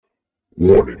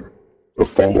Warning: the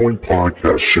following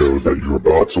podcast show that you're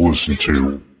about to listen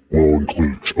to will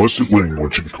include explicit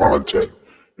language and content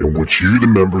in which you, the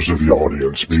members of the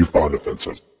audience, may find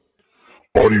offensive.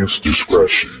 Audience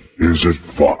discretion is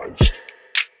advised.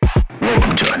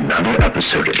 Welcome to another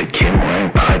episode of the Kim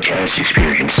Wang Podcast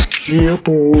Experience. Yeah,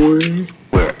 boy.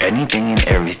 Where anything and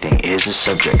everything is a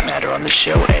subject matter on the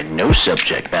show, and no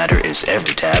subject matter is ever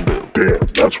taboo. Damn,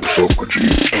 that's what's up, my G.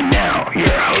 And now, your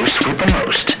host with the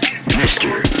most,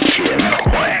 Mr. Kim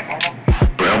Wang.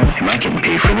 Bro, am I getting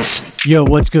paid for this? Yo,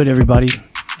 what's good, everybody?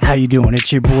 How you doing?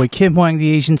 It's your boy Kim Wang,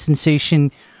 the Asian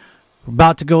Sensation. We're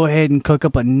about to go ahead and cook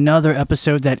up another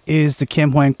episode that is the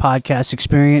Kim Wang Podcast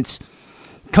Experience.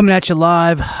 Coming at you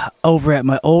live over at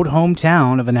my old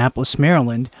hometown of Annapolis,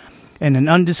 Maryland, in an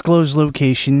undisclosed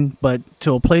location, but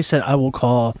to a place that I will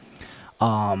call,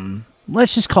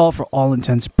 let's just call for all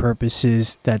intents and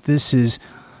purposes that this is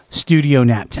Studio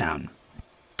Naptown.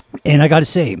 And I gotta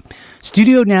say,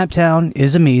 Studio Naptown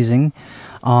is amazing.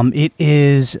 It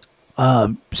is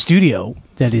a studio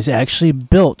that is actually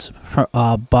built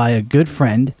by a good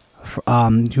friend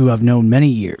who I've known many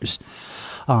years.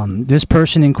 This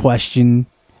person in question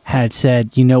had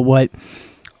said, you know what,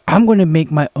 I'm going to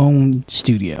make my own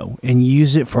studio and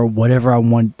use it for whatever I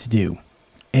want to do.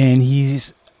 And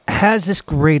has this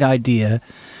great idea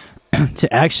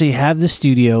to actually have the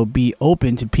studio be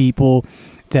open to people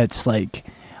that's like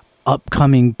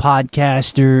upcoming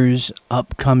podcasters,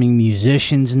 upcoming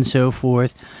musicians, and so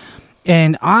forth.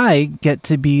 And I get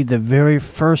to be the very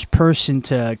first person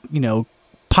to,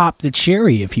 pop the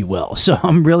cherry, if you will. So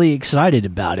I'm really excited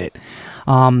about it.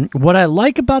 What I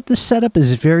like about this setup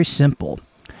is very simple.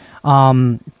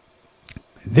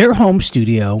 Their home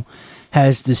studio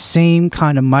has the same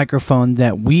kind of microphone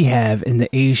that we have in the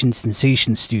Asian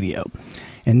Sensation studio.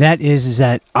 And that is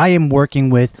that I am working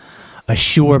with a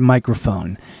Shure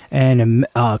microphone. And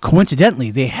coincidentally,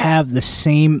 they have the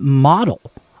same model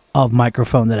of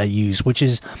microphone that I use, which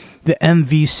is the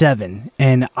MV7.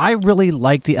 And I really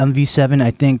like the MV7.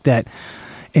 I think that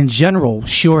in general,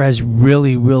 Shure has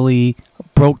really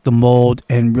broke the mold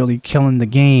and really killing the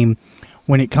game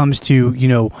when it comes to,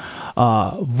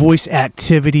 voice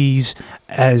activities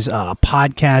as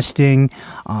podcasting.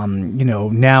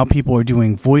 Now people are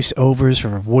doing voiceovers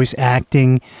for voice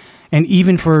acting and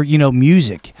even for,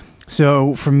 music.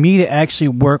 So for me to actually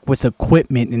work with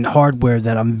equipment and hardware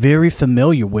that I'm very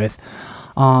familiar with,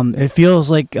 it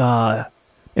feels like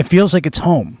it's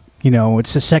home.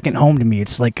 It's a second home to me.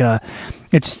 It's like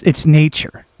it's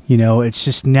nature. It's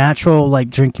just natural, like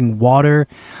drinking water.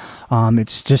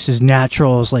 It's just as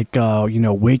natural as like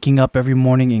waking up every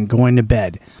morning and going to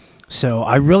bed. So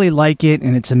I really like it,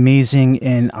 and it's amazing.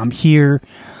 And I'm here.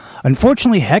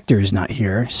 Unfortunately, Hector is not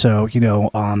here, so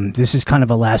this is kind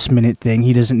of a last minute thing.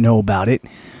 He doesn't know about it,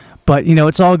 but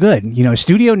it's all good.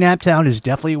 Studio Naptown is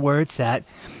definitely where it's at,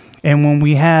 and when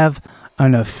we have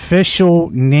an official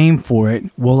name for it,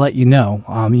 we'll let you know.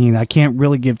 I mean, I can't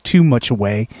really give too much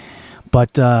away,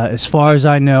 but as far as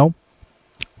I know,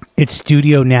 it's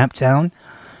Studio Naptown.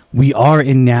 We are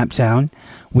in Naptown.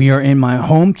 We are in my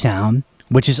hometown,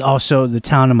 which is also the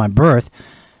town of my birth,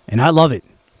 and I love it.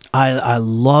 I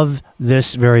love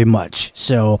this very much.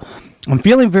 So I'm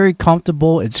feeling very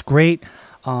comfortable. It's great.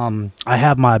 I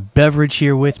have my beverage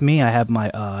here with me. I have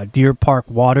my Deer Park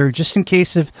water, just in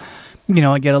case if,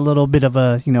 I get a little bit of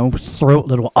a, throat,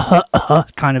 little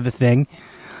kind of a thing.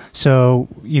 So,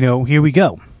 here we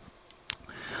go.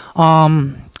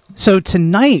 So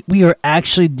tonight we are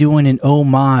actually doing an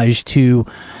homage to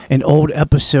an old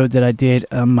episode that I did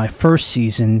on my first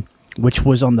season, which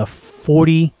was on the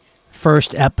 41st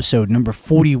episode, number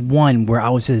 41, where I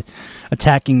was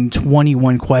attacking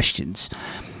 21 questions.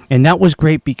 And that was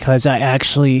great because I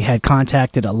actually had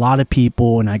contacted a lot of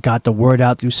people and I got the word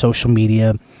out through social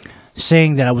media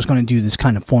saying that I was going to do this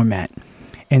kind of format.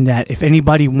 And that if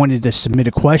anybody wanted to submit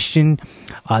a question,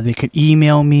 they could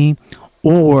email me,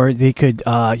 or they could,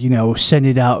 send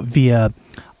it out via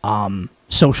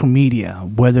social media,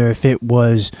 whether if it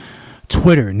was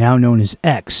Twitter, now known as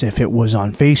X, if it was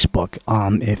on Facebook,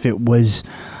 if it was,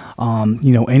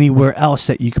 anywhere else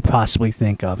that you could possibly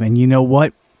think of. And you know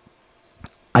what?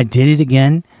 I did it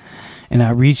again, and I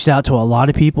reached out to a lot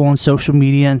of people on social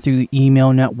media and through the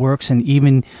email networks, and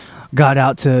even got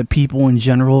out to people in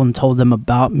general and told them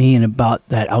about me and about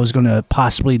that I was going to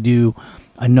possibly do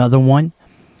another one.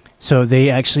 So they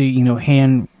actually,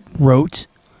 hand wrote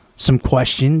some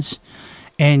questions,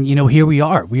 and, here we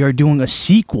are. We are doing a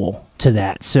sequel to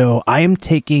that. So I am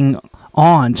taking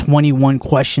on 21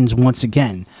 questions once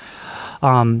again.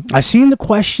 I've seen the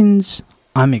questions.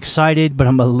 I'm excited, but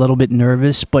I'm a little bit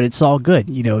nervous, but it's all good.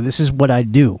 This is what I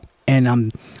do. and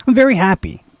I'm very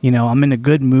happy. You know, I'm in a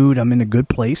good mood. I'm in a good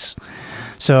place.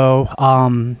 So,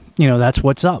 you know, that's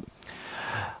what's up.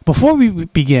 Before we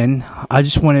begin, I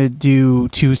just want to do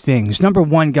two things. Number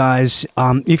one, guys,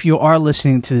 if you are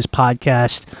listening to this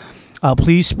podcast,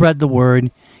 please spread the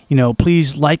word. You know,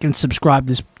 please like and subscribe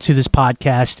to this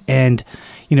podcast, and,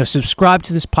 you know, subscribe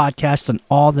to this podcast on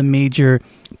all the major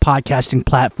podcasting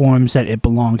platforms that it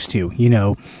belongs to. You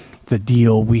know, the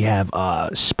deal. We have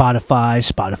Spotify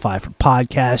for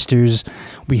podcasters.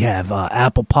 We have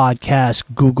Apple Podcasts,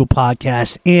 Google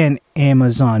Podcasts, and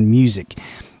Amazon Music.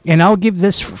 And I'll give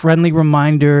this friendly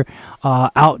reminder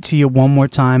out to you one more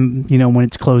time, you know, when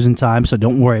it's closing time, so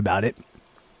don't worry about it.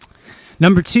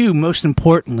 Number two, most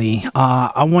importantly,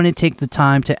 I want to take the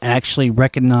time to actually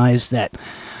recognize that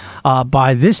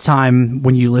by this time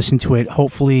when you listen to it,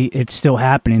 hopefully it's still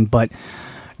happening, but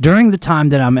during the time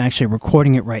that I'm actually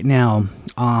recording it right now,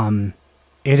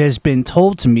 it has been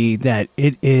told to me that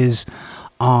it is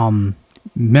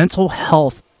Mental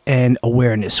Health and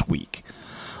Awareness Week.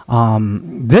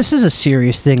 This is a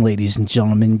serious thing, ladies and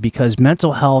gentlemen, because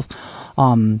mental health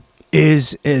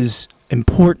is as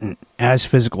important as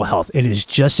physical health. It is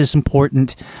just as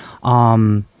important,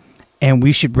 and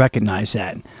we should recognize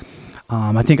that.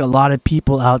 I think a lot of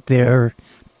people out there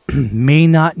may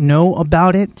not know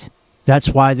about it. That's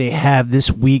why they have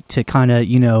this week to kind of,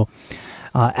 you know,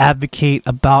 advocate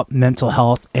about mental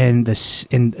health and this,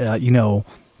 and you know,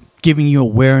 giving you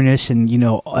awareness and, you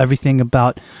know, everything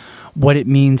about what it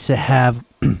means to have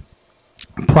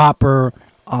proper,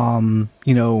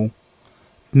 you know,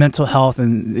 mental health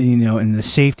and, you know, and the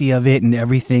safety of it and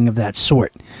everything of that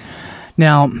sort.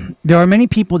 Now, there are many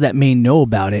people that may know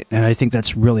about it, and I think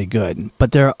that's really good.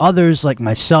 But there are others like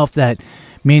myself that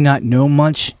may not know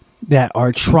much, that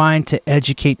are trying to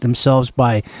educate themselves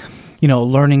by, you know,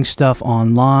 learning stuff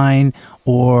online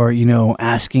or, you know,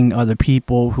 asking other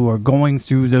people who are going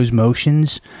through those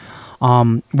motions,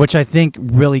 which I think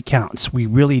really counts. We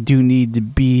really do need to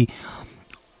be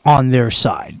on their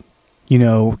side, you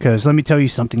know, because let me tell you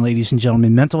something, ladies and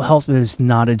gentlemen, mental health is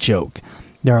not a joke.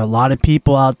 There are a lot of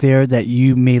people out there that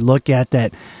you may look at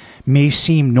that may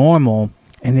seem normal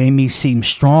and they may seem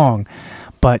strong,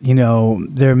 but, you know,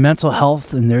 their mental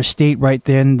health and their state right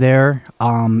then and there,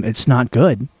 it's not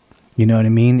good. You know what I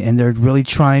mean? And they're really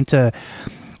trying to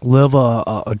live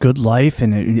a good life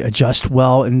and adjust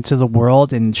well into the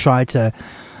world and try to,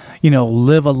 you know,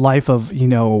 live a life of, you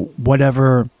know,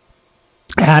 whatever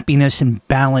happiness and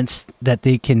balance that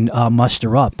they can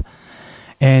muster up.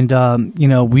 And, you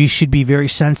know, we should be very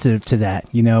sensitive to that.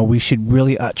 You know, we should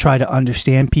really try to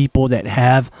understand people that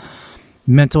have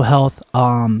mental health,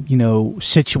 you know,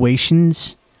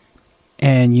 situations.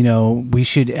 And, you know, we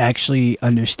should actually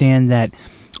understand that,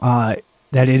 that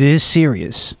it is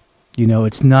serious. You know,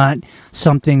 it's not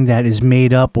something that is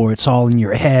made up or it's all in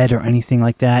your head or anything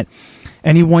like that.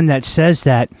 Anyone that says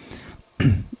that,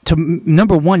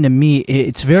 number one, to me,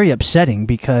 it's very upsetting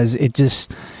because it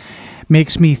just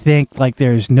makes me think like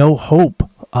there's no hope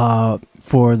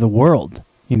for the world.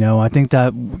 You know, I think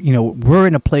that, you know, we're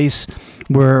in a place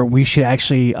where we should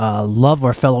actually love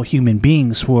our fellow human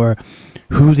beings for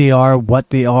who they are, what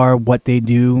they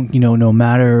do, you know, no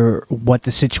matter what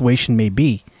the situation may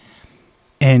be.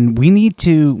 And we need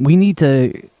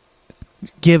to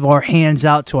give our hands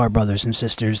out to our brothers and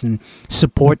sisters and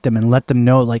support them and let them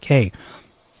know, like, hey,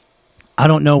 I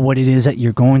don't know what it is that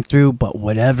you're going through, but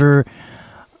whatever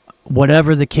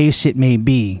the case it may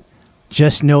be,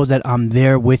 just know that I'm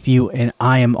there with you and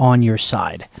I am on your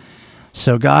side.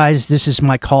 So, guys, this is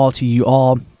my call to you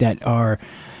all that are,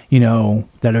 you know,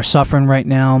 that are suffering right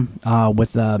now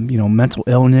with, you know, mental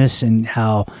illness and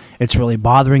how it's really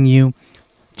bothering you.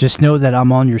 Just know that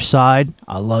I'm on your side.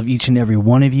 I love each and every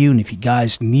one of you. And if you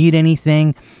guys need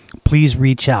anything, please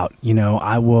reach out. You know,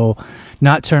 I will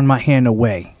not turn my hand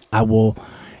away. I will,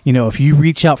 you know, if you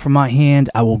reach out for my hand,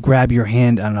 I will grab your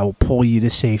hand and I will pull you to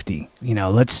safety. You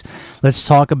know, let's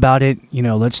talk about it. You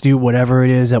know, let's do whatever it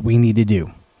is that we need to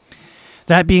do.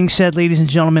 That being said, ladies and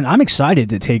gentlemen, I'm excited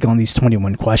to take on these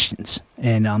 21 questions.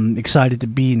 And I'm excited to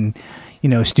be in, you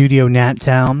know, Studio Nat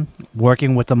Town,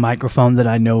 working with a microphone that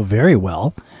I know very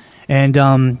well. And,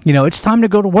 you know, it's time to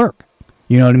go to work.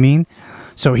 You know what I mean?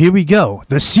 So here we go.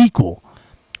 The sequel.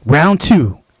 Round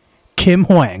 2. Kim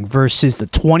Hwang versus the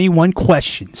 21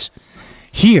 questions.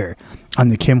 Here on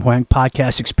the Kim Hwang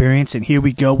Podcast Experience. And here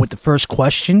we go with the first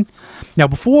question. Now,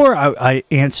 before I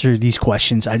answer these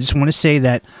questions, I just want to say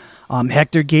that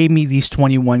Hector gave me these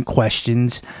 21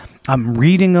 questions. I'm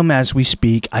reading them as we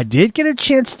speak. I did get a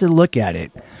chance to look at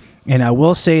it, and I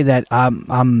will say that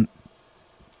I'm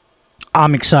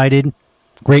excited.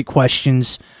 Great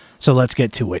questions. So let's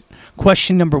get to it.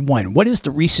 Question number 1. What is the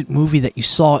recent movie that you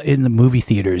saw in the movie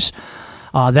theaters?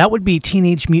 That would be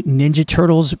Teenage Mutant Ninja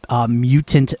Turtles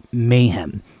Mutant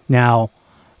Mayhem. Now,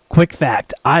 quick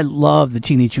fact, I love the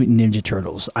Teenage Mutant Ninja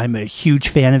Turtles. I'm a huge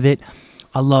fan of it.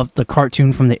 I love the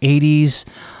cartoon from the 80s.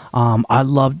 I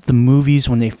loved the movies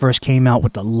when they first came out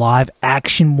with the live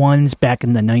action ones back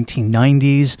in the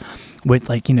 1990s with,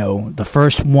 like, you know, the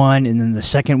first one, and then the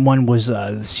second one was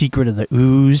The Secret of the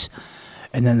Ooze.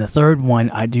 And then the third one,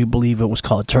 I do believe it was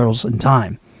called Turtles in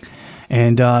Time.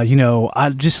 And, you know, I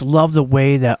just love the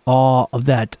way that all of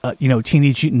that, you know,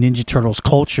 Teenage Mutant Ninja Turtles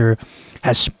culture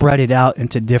has spread it out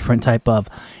into different type of,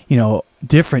 you know,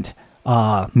 different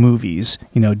movies,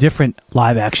 you know, different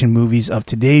live action movies of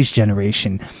today's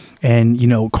generation and, you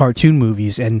know, cartoon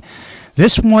movies. And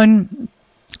this one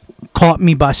caught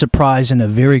me by surprise in a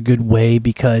very good way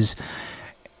because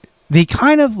they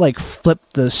kind of like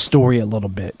flipped the story a little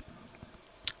bit.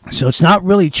 So it's not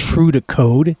really true to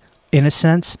code in a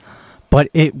sense, but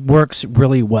it works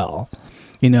really well.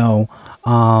 You know,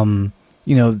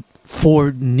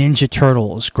 for Ninja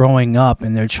Turtles growing up,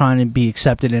 and they're trying to be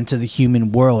accepted into the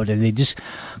human world, and they just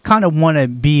kind of want to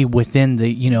be within the,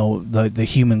 you know, the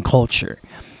human culture.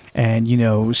 And, you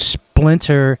know,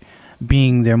 Splinter,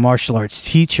 being their martial arts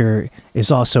teacher,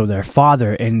 is also their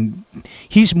father, and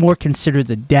he's more considered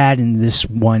the dad in this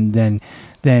one than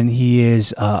he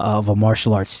is of a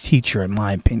martial arts teacher, in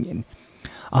my opinion.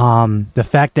 The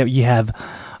fact that you have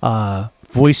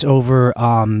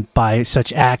voiceover by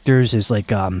such actors is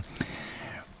like,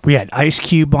 we had Ice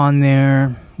Cube on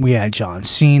there, we had John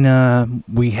Cena,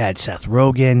 we had Seth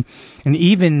Rogen, and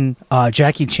even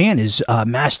Jackie Chan is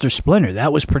Master Splinter.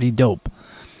 That was pretty dope.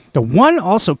 The one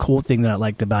also cool thing that I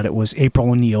liked about it was April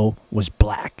O'Neil was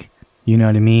black. You know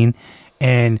what I mean?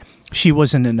 And she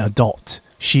wasn't an adult.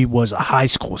 She was a high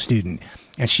school student,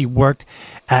 and she worked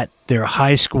at their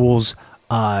high school's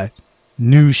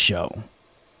news show.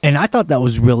 And I thought that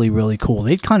was really, really cool.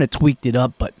 They kind of tweaked it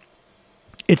up, but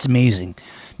it's amazing.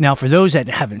 Now, for those that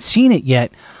haven't seen it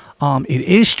yet, it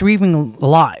is streaming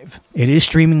live. It is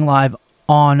streaming live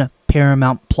on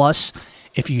Paramount Plus.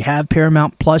 If you have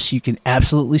Paramount Plus, you can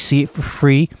absolutely see it for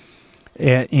free.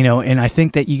 You know, and I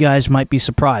think that you guys might be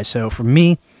surprised. So for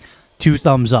me, 2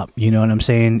 thumbs up. You know what I'm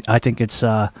saying? I think it's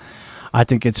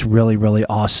really, really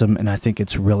awesome, and I think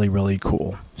it's really, really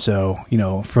cool. So, you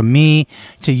know, from me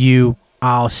to you,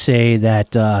 I'll say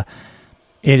that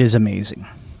it is amazing.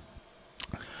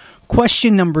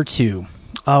 Question number 2.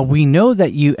 We know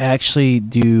that you actually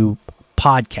do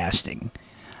podcasting,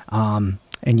 and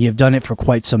you've done it for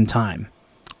quite some time.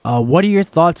 What are your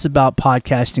thoughts about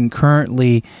podcasting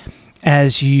currently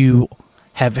as you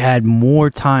have had more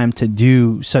time to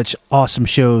do such awesome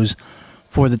shows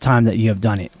for the time that you have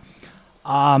done it?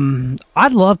 I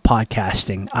love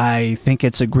podcasting. I think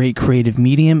it's a great creative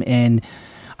medium, and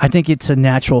I think it's a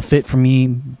natural fit for me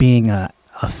being a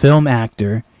film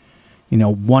actor, you know,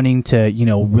 wanting to, you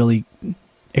know, really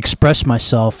express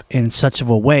myself in such of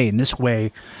a way, in this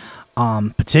way,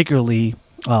 particularly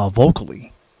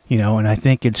vocally, you know, and I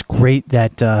think it's great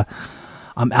that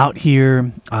I'm out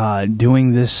here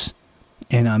doing this,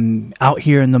 and I'm out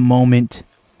here in the moment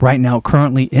right now,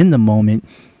 currently in the moment,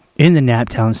 in the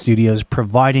Naptown Studios,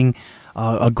 providing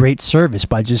a great service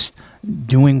by just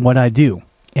doing what I do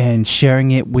and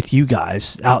sharing it with you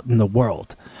guys out in the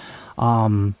world.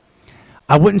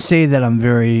 I wouldn't say that I'm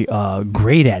very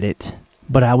great at it,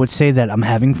 but I would say that I'm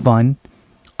having fun.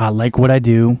 I like what I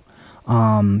do.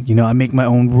 You know, I make my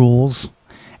own rules,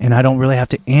 and I don't really have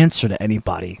to answer to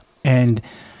anybody. And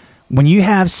when you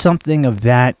have something of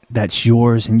that's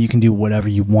yours and you can do whatever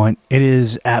you want, it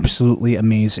is absolutely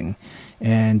amazing.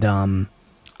 And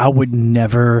I would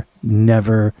never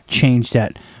change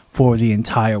that for the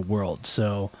entire world.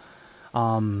 So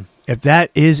if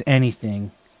that is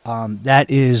anything, that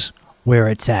is where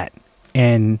it's at.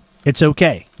 And it's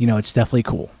okay. You know, it's definitely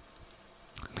cool.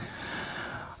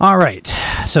 All right.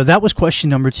 So that was question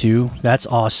number 2. That's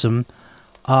awesome.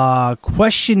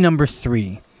 Question number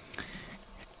 3.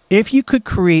 If you could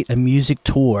create a music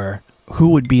tour, who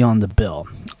would be on the bill?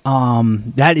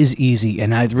 That is easy,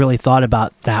 and I've really thought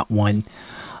about that one.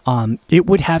 It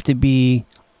would have to be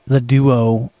the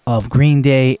duo of Green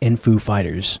Day and Foo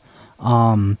Fighters.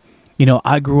 You know,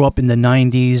 I grew up in the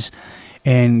 90s,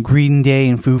 and Green Day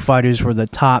and Foo Fighters were the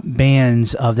top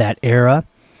bands of that era,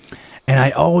 and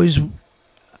I always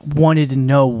wanted to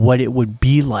know what it would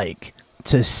be like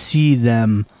to see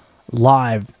them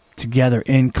live together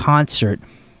in concert,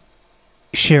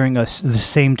 sharing us the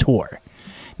same tour.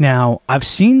 Now, I've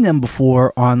seen them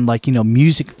before on, like, you know,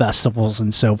 music festivals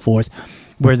and so forth,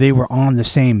 where they were on the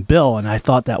same bill, and I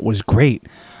thought that was great.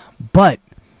 But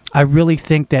I really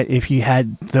think that if you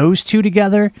had those two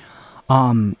together,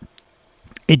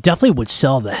 it definitely would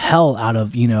sell the hell out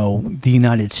of, the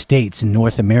United States and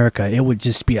North America. It would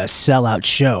just be a sellout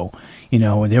show.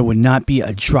 There would not be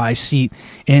a dry seat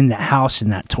in the house in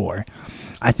that tour.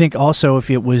 I think also if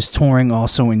it was touring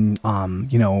also in,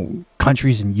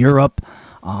 countries in Europe,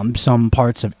 some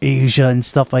parts of Asia and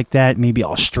stuff like that, maybe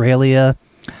Australia.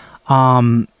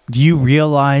 Do you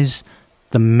realize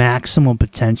the maximum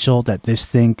potential that this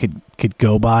thing could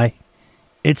go by?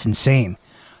 It's insane.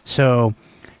 So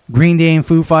Green Day and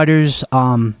Foo Fighters,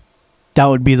 that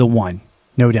would be the one,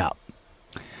 no doubt.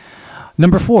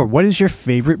 Number 4, what is your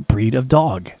favorite breed of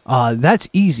dog? That's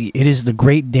easy. It is the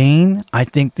Great Dane. I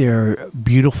think they're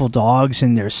beautiful dogs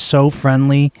and they're so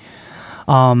friendly.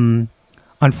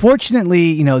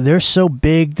 Unfortunately, they're so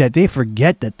big that they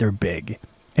forget that they're big.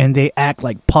 And they act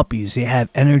like puppies. They have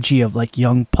energy of like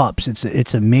young pups.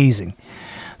 It's amazing.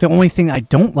 The only thing I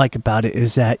don't like about it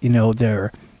is that,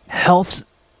 their health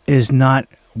is not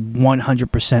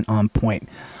 100% on point.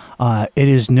 It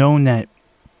is known that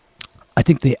I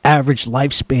think the average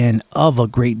lifespan of a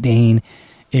Great Dane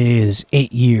is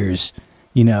 8 years.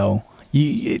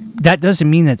 That doesn't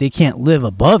mean that they can't live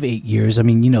above 8 years. I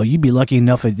mean, you'd be lucky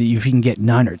enough if you can get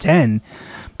 9 or 10.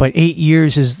 But 8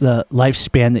 years is the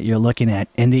lifespan that you're looking at.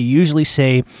 And they usually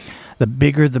say the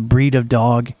bigger the breed of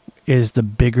dog is the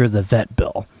bigger the vet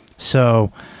bill.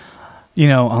 So,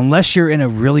 unless you're in a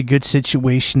really good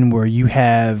situation where you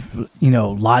have,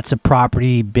 lots of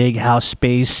property, big house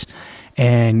space,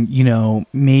 and,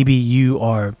 maybe you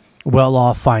are well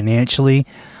off financially,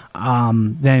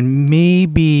 then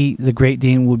maybe the Great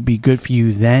Dane would be good for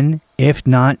you then. If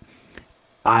not,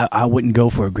 I wouldn't go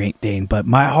for a Great Dane. But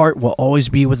my heart will always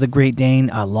be with the Great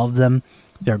Dane. I love them.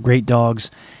 They're great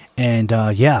dogs. And,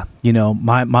 my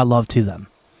love to them.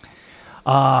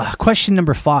 Question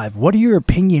number 5. What are your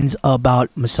opinions about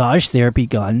massage therapy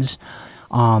guns?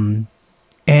 And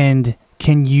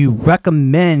can you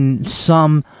recommend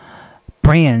some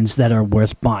brands that are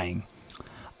worth buying?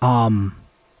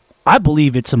 I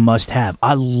believe it's a must-have.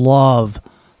 I love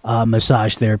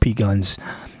massage therapy guns.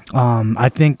 I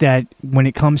think that when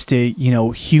it comes to,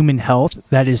 human health,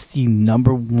 that is the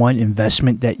number one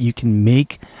investment that you can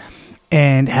make.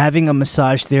 And having a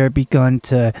massage therapy gun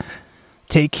to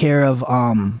take care of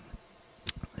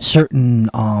certain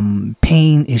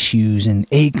pain issues and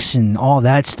aches and all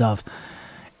that stuff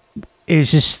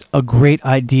is just a great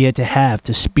idea to have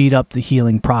to speed up the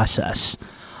healing process.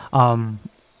 I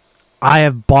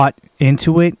have bought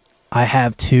into it. I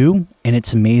have 2, and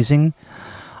it's amazing.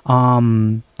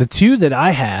 The 2 that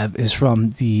I have is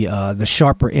from the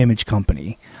Sharper Image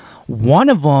Company. One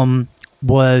of them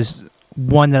was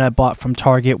one that I bought from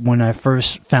Target when I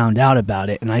first found out about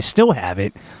it, and I still have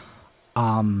it.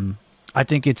 I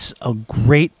think it's a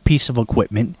great piece of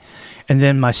equipment. And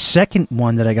then my second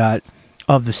one that I got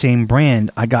of the same brand,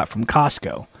 I got from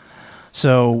Costco.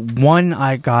 So one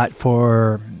I got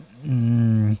for,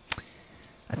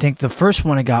 I think the first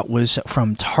one I got was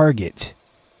from Target,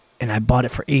 and I bought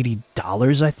it for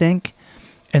 $80, I think.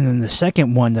 And then the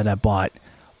second one that I bought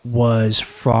was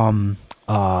from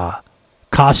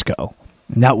Costco,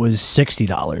 and that was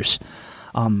 $60.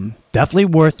 Definitely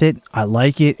worth it. I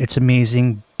like it. It's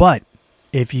amazing. But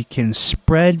if you can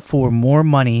spread for more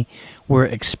money where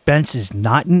expense is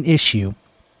not an issue,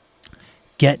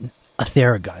 get a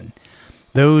Theragun.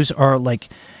 Those are like,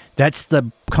 that's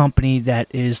the company that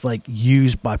is like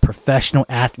used by professional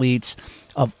athletes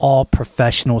of all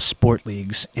professional sport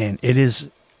leagues, and it is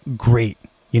great.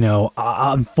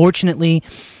 Unfortunately,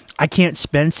 I can't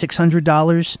spend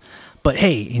 $600, but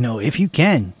hey, if you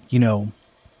can,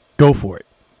 go for it.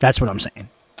 That's what I'm saying.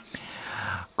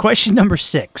 Question number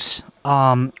 6.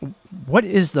 What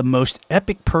is the most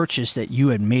epic purchase that you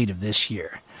had made of this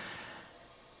year?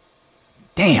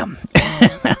 Damn.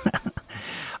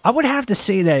 I would have to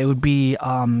say that it would be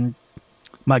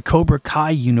my Cobra Kai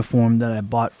uniform that I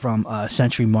bought from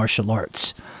Century Martial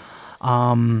Arts.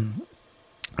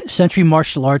 Century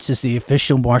Martial Arts is the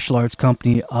official martial arts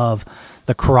company of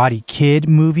the Karate Kid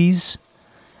movies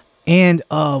and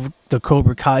of the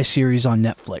Cobra Kai series on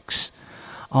Netflix.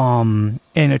 And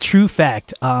a true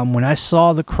fact, when I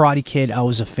saw the Karate Kid, I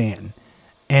was a fan.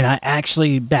 And I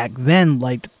actually back then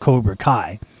liked Cobra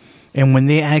Kai. And when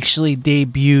they actually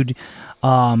debuted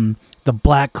the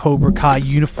black Cobra Kai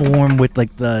uniform with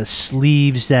like the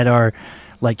sleeves that are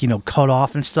like, cut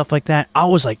off and stuff like that, I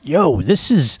was like, yo,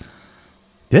 this is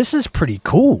pretty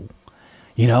cool.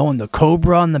 And the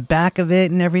cobra on the back of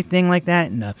it and everything like that,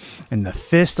 and the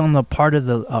fist on the part of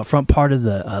the front part of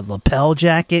the lapel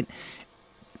jacket.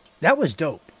 That was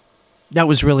dope. that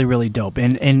was really, really dope.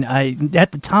 And I,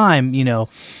 at the time, you know,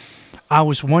 I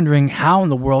was wondering how in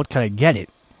the world could I get it?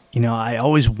 You know, I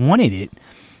always wanted it,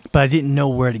 but I didn't know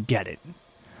where to get it.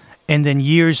 And then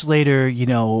years later, you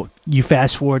know, you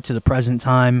fast forward to the present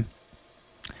time,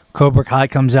 Cobra Kai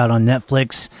comes out on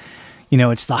Netflix. You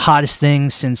know, it's the hottest thing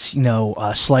since, you know,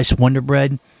 sliced Wonder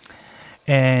Bread.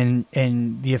 And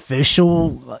the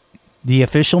official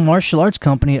martial arts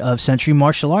company of Century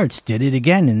Martial Arts did it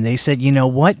again. And they said, you know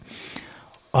what?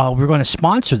 We're going to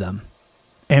sponsor them.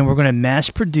 And we're going to mass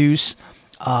produce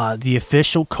the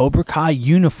official Cobra Kai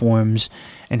uniforms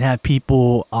and have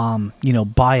people, you know,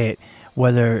 buy it,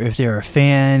 whether if they're a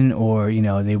fan or, you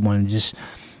know, they want to just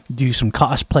do some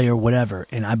cosplay or whatever.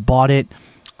 And I bought it.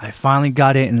 I finally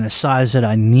got it in the size that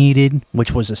I needed,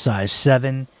 which was a size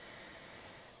 7.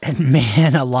 And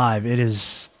man alive, it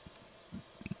is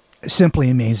simply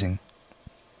amazing.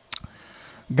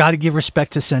 Got to give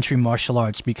respect to Century Martial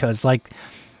Arts because, like,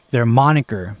 their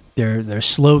moniker, their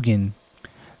slogan,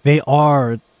 they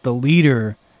are the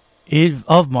leader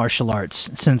of martial arts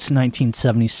since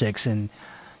 1976, and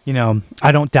you know,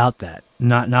 I don't doubt that.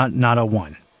 Not a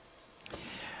one.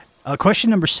 Question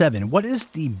number 7. What is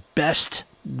the best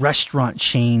restaurant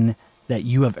chain that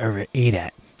you have ever ate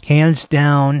at? Hands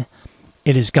down,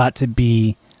 it has got to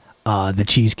be the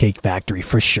Cheesecake Factory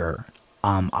for sure.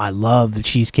 I love the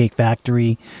Cheesecake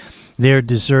Factory. Their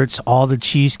desserts, all the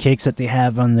cheesecakes that they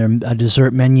have on their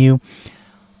dessert menu,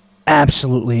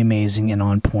 absolutely amazing and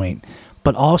on point.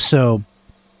 But also,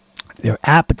 their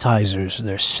appetizers,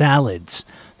 their salads,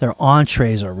 their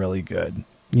entrees are really good.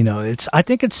 You know, I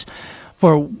think it's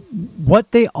for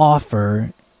what they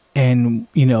offer and,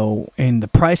 you know, and the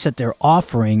price that they're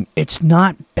offering, it's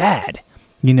not bad.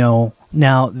 You know,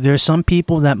 now there's some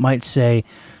people that might say,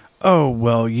 oh,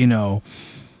 well, you know,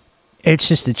 it's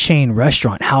just a chain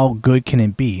restaurant. How good can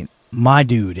it be? My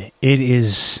dude, it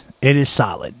is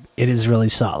solid. It is really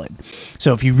solid.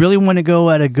 So if you really want to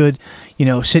go at a good, you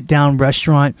know, sit down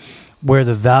restaurant where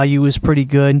the value is pretty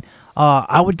good,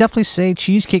 I would definitely say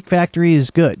Cheesecake Factory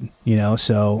is good, you know,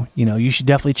 so, you know, you should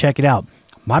definitely check it out.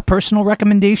 My personal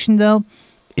recommendation, though,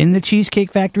 in the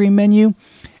Cheesecake Factory menu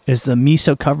is the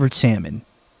miso covered salmon.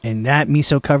 And that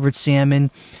miso covered salmon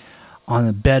on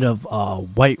a bed of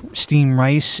white steamed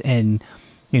rice and,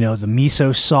 you know, the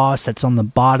miso sauce that's on the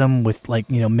bottom with, like,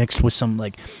 you know, mixed with some,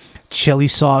 like, chili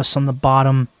sauce on the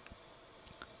bottom.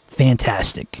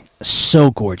 Fantastic.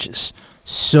 So gorgeous.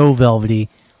 So velvety,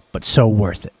 but so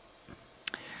worth it.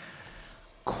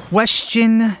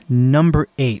 Question number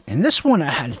 8. And this one I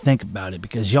had to think about it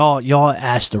because y'all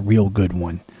asked a real good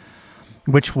one,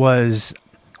 which was,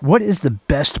 what is the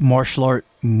best martial art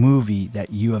movie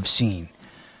that you have seen?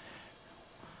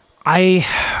 I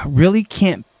really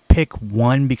can't pick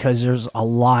one because there's a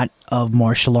lot of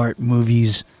martial art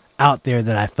movies out there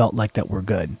that I felt like that were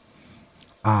good.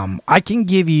 I can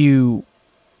give you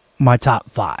my top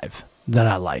 5 that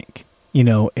I like, you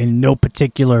know, in no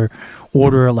particular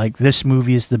order, like this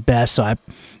movie is the best, so I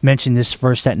mentioned this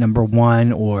first at number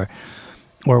 1 or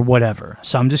whatever.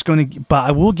 So I'm just going to, but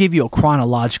I will give you a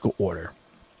chronological order.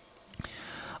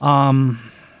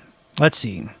 Let's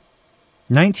see.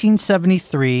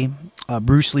 1973,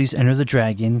 Bruce Lee's Enter the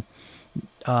Dragon.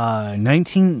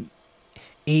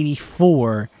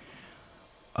 1984,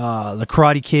 The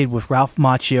Karate Kid with Ralph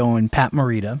Macchio and Pat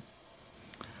Morita.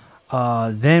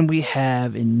 Then we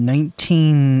have in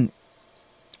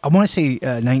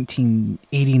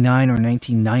 1989 or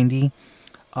 1990,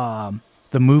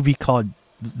 the movie called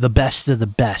The Best of the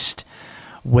Best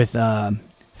with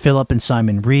Philip and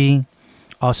Simon Rhee.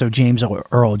 Also, James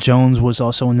Earl Jones was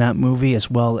also in that movie, as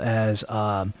well as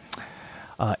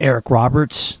Eric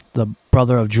Roberts, the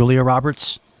brother of Julia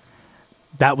Roberts.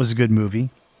 That was a good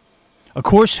movie. Of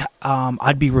course,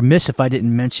 I'd be remiss if I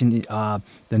didn't mention the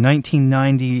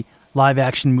 1990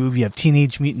 live-action movie of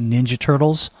Teenage Mutant Ninja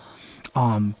Turtles.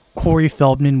 Corey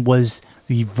Feldman was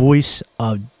the voice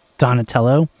of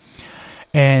Donatello.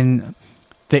 And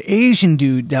the Asian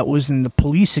dude that was in the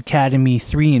Police Academy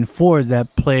 3 and 4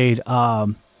 that played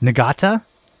Nagata,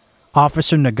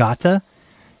 Officer Nagata,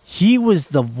 he was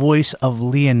the voice of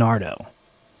Leonardo.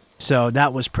 So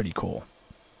that was pretty cool.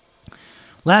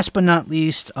 Last but not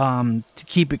least, to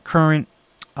keep it current,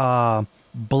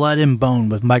 Blood and Bone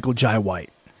with Michael Jai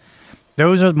White.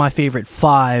 Those are my favorite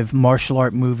 5 martial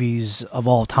art movies of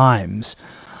all times,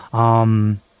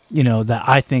 you know, that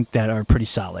I think that are pretty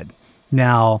solid.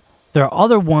 Now, there are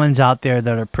other ones out there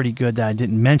that are pretty good that I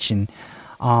didn't mention.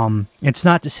 It's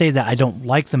not to say that I don't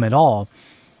like them at all.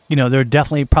 You know, they're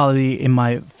definitely probably in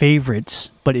my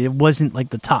favorites, but it wasn't like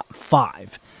the top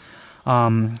 5.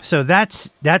 So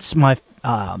that's my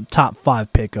top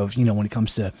 5 pick of, when it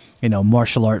comes to,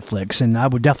 martial art flicks. And I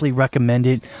would definitely recommend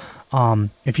it.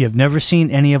 If you have never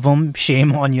seen any of them,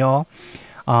 shame on y'all.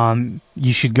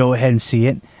 You should go ahead and see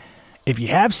it. If you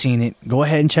have seen it, go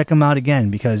ahead and check them out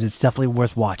again, because it's definitely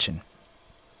worth watching.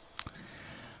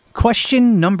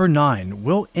 Question number 9.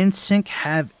 Will NSYNC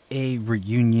have a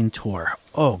reunion tour?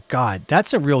 Oh God,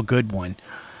 that's a real good one.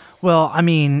 Well, I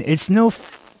mean, it's no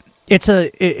secret.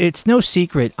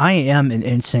 I am an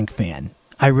NSYNC fan.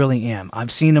 I really am.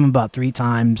 I've seen them about 3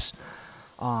 times.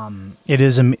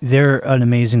 They're an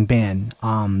amazing band.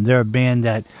 They're a band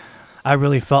that I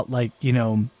really felt like,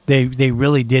 they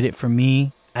really did it for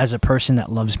me as a person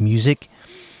that loves music.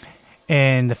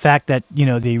 And the fact that,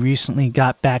 they recently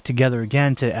got back together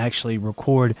again to actually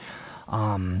record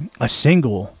a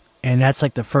single. And that's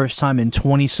like the first time in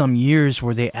 20-some years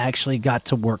where they actually got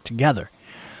to work together.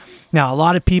 Now, a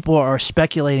lot of people are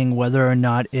speculating whether or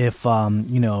not if,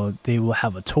 they will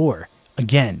have a tour.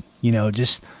 Again,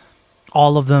 just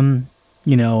all of them,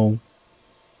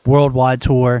 worldwide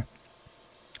tour.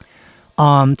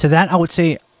 To that, I would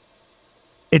say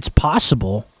it's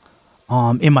possible.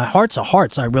 In my hearts of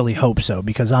hearts, I really hope so,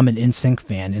 because I'm an NSYNC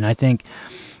fan, and I think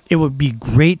it would be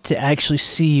great to actually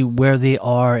see where they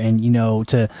are, and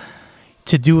to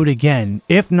do it again.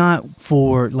 If not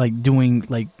for doing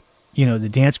the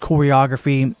dance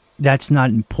choreography, that's not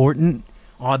important.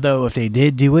 Although if they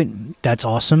did do it, that's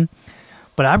awesome.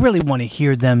 But I really want to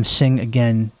hear them sing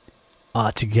again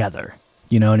together.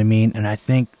 You know what I mean? And I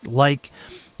think, like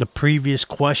the previous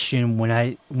question when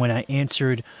I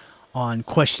answered on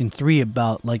question 3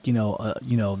 about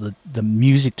the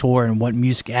music tour and what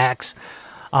music acts,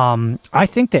 I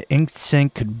think that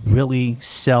NSYNC could really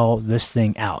sell this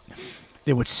thing out.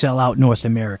 They would sell out North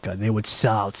America. They would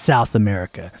sell out South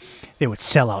America. They would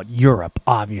sell out Europe,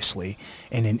 obviously,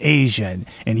 and in Asia,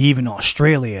 and even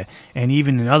Australia, and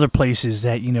even in other places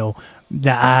that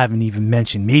that I haven't even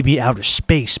mentioned. Maybe outer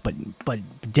space, but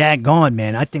daggone,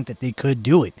 man, I think that they could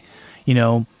do it.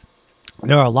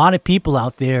 There are a lot of people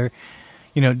out there,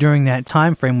 during that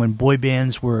time frame when boy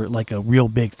bands were like a real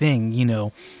big thing,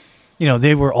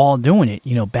 they were all doing it,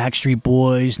 Backstreet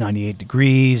Boys, 98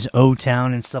 Degrees,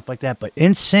 O-Town, and stuff like that. But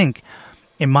NSYNC,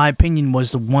 in my opinion,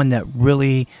 was the one that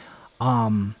really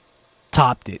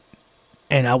topped it.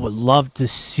 And I would love to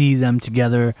see them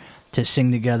together, to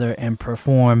sing together and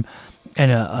perform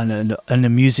in a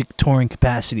music touring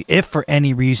capacity, if for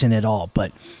any reason at all.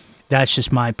 But that's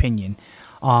just my opinion.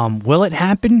 Will it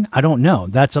happen? I don't know.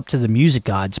 That's up to the music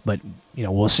gods, but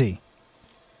we'll see.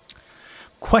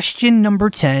 Question number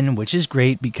 10, which is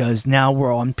great because now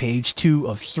we're on page 2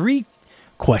 of 3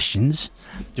 questions.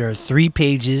 There are 3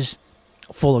 pages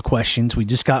full of questions. We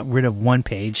just got rid of 1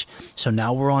 page, so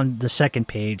now we're on the second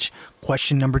page.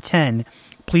 Question number 10.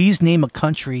 Please name a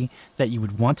country that you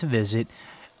would want to visit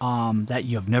that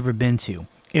you have never been to.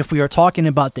 If we are talking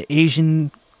about the Asian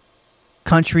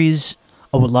countries,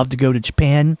 I would love to go to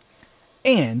Japan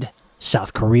and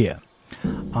South Korea.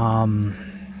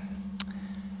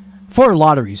 For a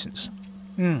lot of reasons.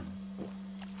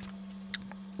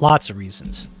 Lots of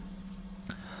reasons.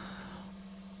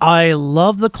 I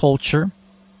love the culture.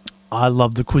 I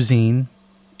love the cuisine.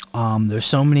 There's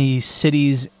so many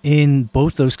cities in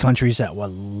both those countries that I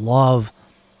would love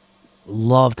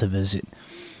to visit.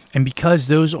 And because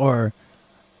those are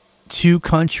 2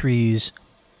 countries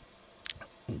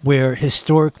where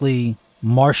historically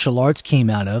martial arts came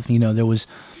out of, there was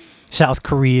South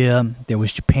Korea, there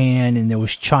was Japan, and there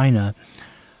was China.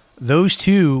 Those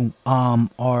 2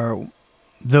 are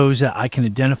those that I can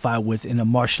identify with in a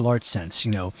martial arts sense.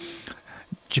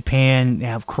 Japan, they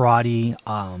have karate.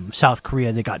 South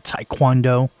Korea, they got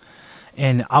taekwondo.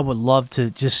 And I would love to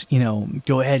just,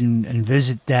 go ahead and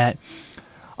visit that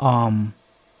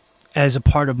as a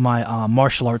part of my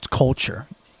martial arts culture.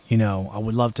 I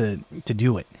would love to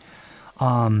do it.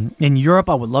 In Europe,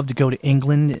 I would love to go to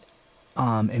England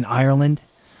and Ireland.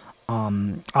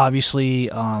 Obviously,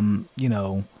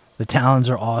 the towns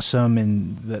are awesome,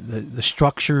 and the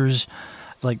structures,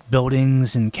 like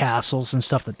buildings and castles and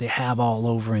stuff that they have all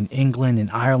over in England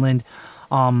and Ireland.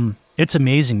 It's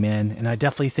amazing, man. And I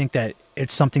definitely think that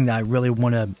it's something that I really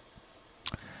want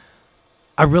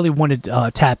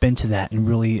to tap into that and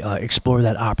really explore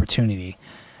that opportunity.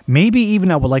 Maybe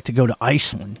even I would like to go to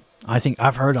Iceland. I think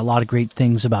I've heard a lot of great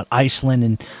things about Iceland,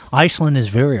 and Iceland is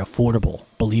very affordable,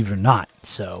 believe it or not.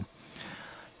 So,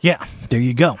 yeah, there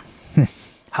you go.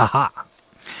 Haha.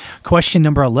 Question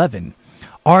number 11.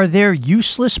 Are there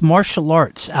useless martial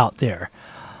arts out there?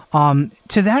 To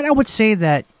that, I would say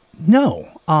that no.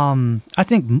 I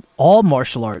think all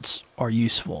martial arts are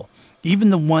useful. Even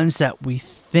the ones that we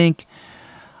think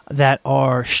that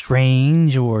are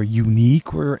strange or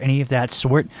unique or any of that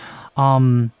sort,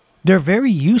 they're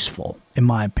very useful, in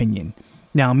my opinion.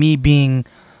 Now, me being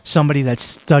somebody that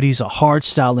studies a hard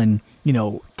style in,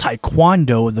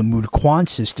 Taekwondo, the Muay Kwan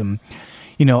system,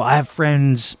 I have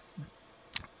friends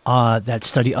that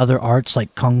study other arts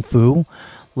like Kung Fu,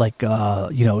 like,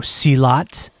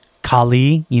 Silat,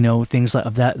 Kali, things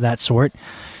of that sort.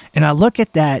 And I look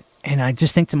at that and I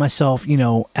just think to myself,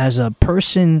 as a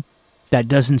person that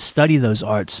doesn't study those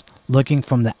arts, looking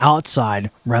from the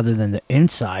outside rather than the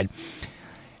inside,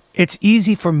 it's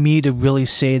easy for me to really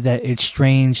say that it's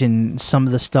strange and some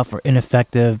of the stuff are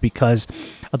ineffective because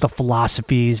of the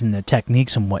philosophies and the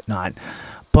techniques and whatnot.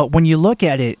 But when you look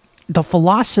at it, the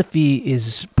philosophy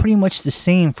is pretty much the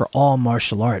same for all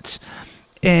martial arts.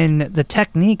 And the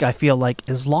technique, I feel like,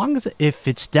 as long as if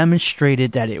it's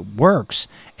demonstrated that it works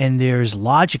and there's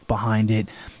logic behind it,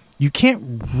 you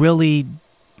can't really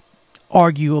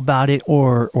argue about it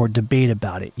or debate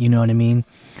about it. You know what I mean?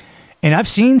 And I've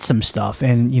seen some stuff,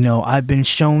 and I've been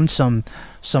shown some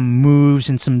moves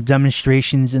and some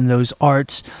demonstrations in those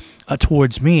arts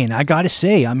towards me, and I gotta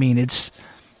say, I mean, it's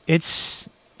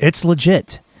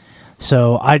legit.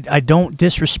 So I don't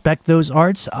disrespect those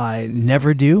arts. I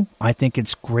never do. I think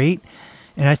it's great,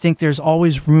 and I think there's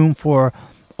always room for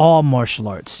all martial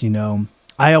arts.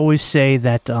 I always say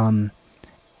that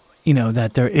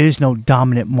that there is no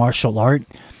dominant martial art.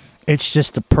 It's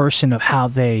just the person of how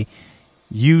they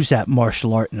use that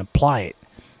martial art and apply it.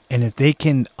 And if they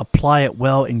can apply it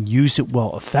well and use it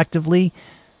well effectively,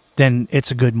 then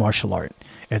it's a good martial art.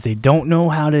 If they don't know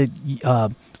how to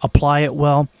apply it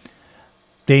well,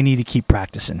 they need to keep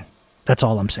practicing. That's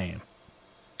all I'm saying.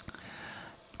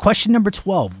 Question number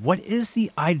 12. What is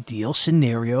the ideal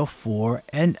scenario for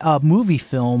a movie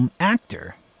film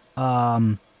actor?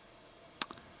 For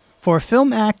a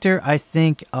film actor, I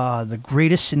think the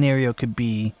greatest scenario could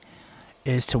be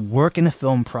is to work in a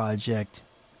film project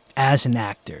as an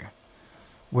actor,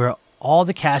 where all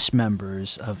the cast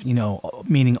members of,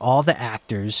 meaning all the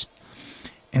actors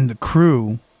and the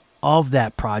crew of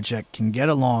that project can get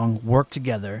along, work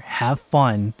together, have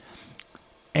fun,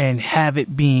 and have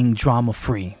it being drama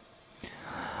free.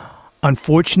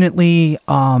 Unfortunately,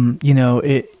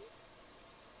 it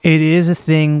is a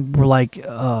thing where, like,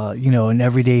 an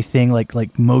everyday thing,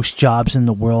 like most jobs in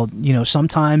the world,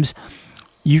 sometimes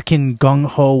you can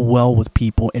gung-ho well with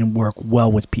people and work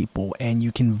well with people, and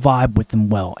you can vibe with them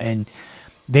well, and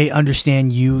they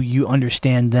understand you, you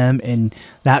understand them, and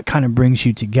that kind of brings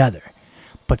you together.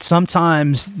 But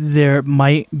sometimes there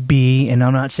might be, and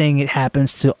I'm not saying it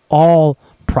happens to all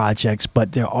projects,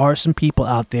 but there are some people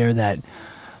out there that,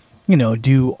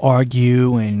 do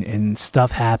argue and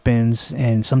stuff happens,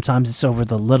 and sometimes it's over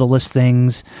the littlest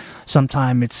things,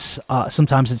 sometimes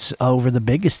it's over the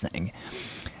biggest thing.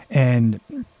 And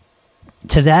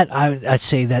to that, I'd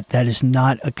say that is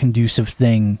not a conducive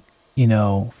thing,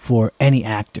 for any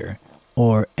actor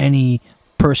or any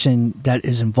person that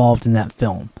is involved in that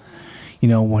film.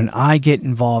 When I get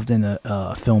involved in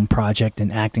a film project, an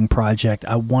acting project,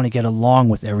 I want to get along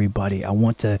with everybody. I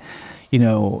want to, in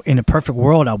a perfect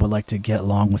world, I would like to get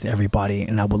along with everybody,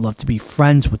 and I would love to be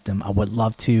friends with them. I would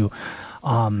love to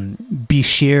be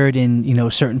shared in,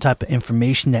 certain type of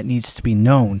information that needs to be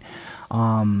known.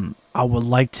 I would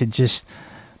like to just,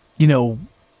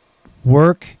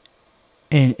 work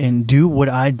and do what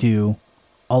I do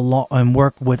and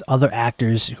work with other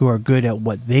actors who are good at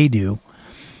what they do,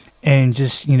 and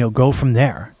just, go from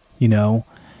there,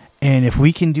 And if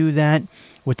we can do that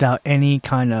without any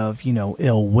kind of,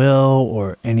 ill will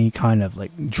or any kind of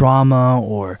like drama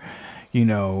or,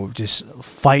 just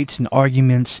fights and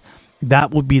arguments,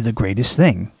 that would be the greatest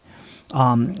thing.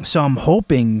 So I'm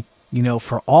hoping,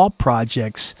 for all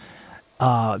projects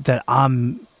that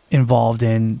I'm involved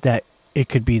in, that it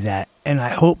could be that. And I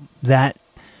hope that,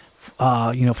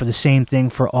 for the same thing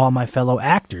for all my fellow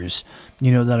actors,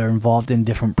 that are involved in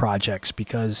different projects,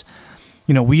 because,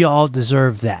 we all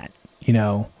deserve that,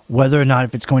 whether or not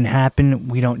if it's going to happen,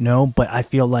 we don't know. But I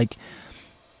feel like,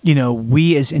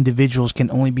 we as individuals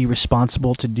can only be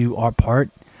responsible to do our part.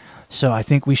 So I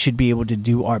think we should be able to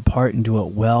do our part and do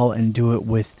it well, and do it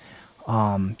with,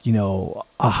 a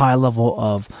high level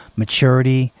of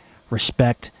maturity,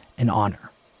 respect, and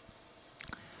honor.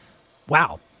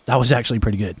 Wow, that was actually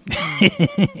pretty good.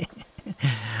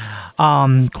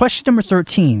 Question number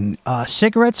 13,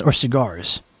 cigarettes or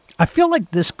cigars? I feel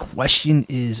like this question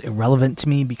is irrelevant to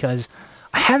me because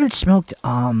I haven't smoked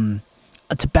a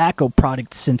tobacco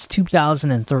product since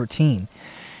 2013.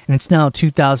 And and it's now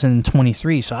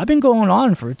 2023. So I've been going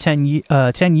on for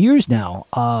 10 years now,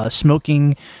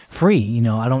 smoking free. You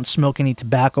know, I don't smoke any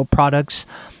tobacco products.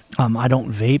 I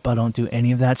don't vape. I don't do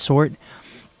any of that sort.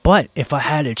 But if I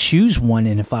had to choose one,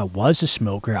 and if I was a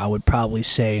smoker, I would probably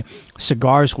say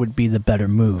cigars would be the better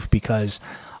move, because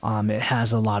it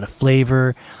has a lot of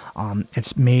flavor.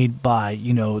 It's made by,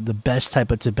 you know, the best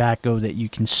type of tobacco that you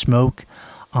can smoke.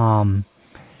 And,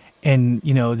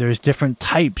 you know, there's different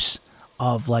types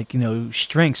of, like, you know,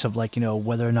 strengths of, like, you know,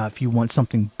 whether or not if you want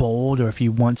something bold or if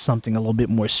you want something a little bit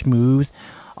more smooth.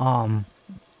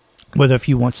 Whether if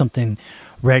you want something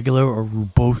regular or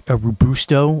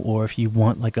robusto, or if you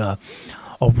want like a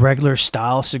regular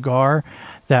style cigar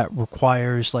that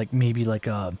requires like maybe like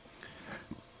a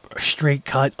straight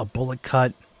cut, a bullet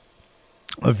cut,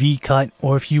 a V cut,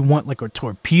 or if you want like a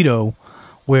torpedo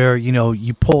where, you know,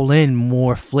 you pull in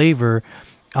more flavor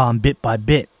bit by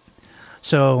bit.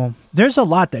 So there's a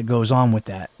lot that goes on with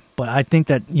that. But I think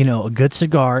that, you know, a good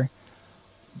cigar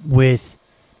with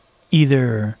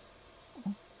either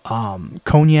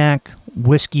cognac,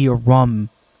 whiskey, or rum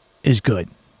is good.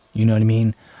 You know what I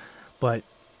mean? But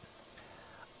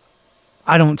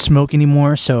I don't smoke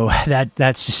anymore, so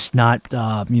that's just not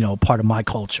you know, part of my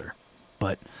culture.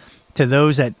 But to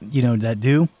those that, you know, that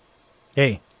do,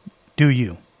 hey, do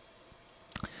you.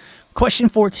 Question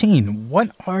 14.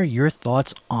 What are your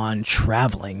thoughts on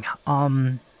traveling?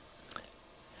 Now,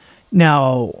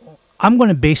 I'm going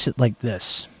to base it like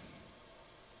this.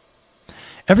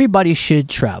 Everybody should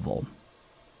travel.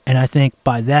 And I think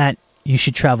by that, you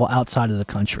should travel outside of the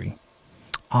country.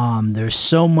 There's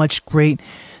so much great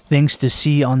things to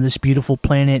see on this beautiful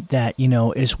planet that, you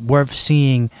know, is worth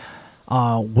seeing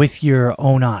with your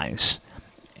own eyes.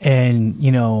 And,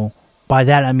 you know, by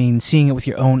that I mean seeing it with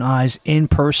your own eyes in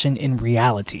person, in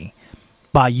reality,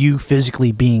 by you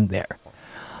physically being there.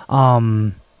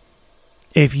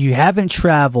 If you haven't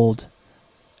traveled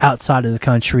outside of the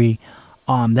country,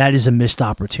 that is a missed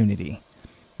opportunity.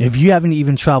 If you haven't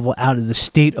even traveled out of the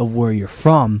state of where you're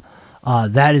from,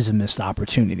 that is a missed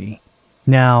opportunity.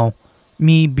 Now,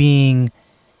 me being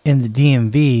in the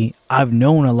DMV, I've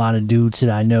known a lot of dudes that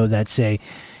I know that say,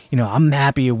 you know, I'm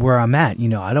happy where I'm at. You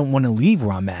know, I don't want to leave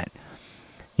where I'm at.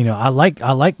 You know, I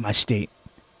like my state.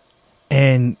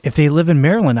 And if they live in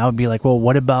Maryland, I would be like, well,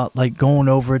 what about like going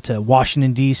over to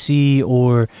Washington, D.C.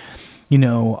 or, you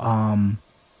know,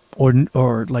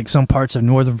 or like some parts of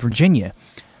Northern Virginia.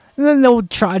 And then they'll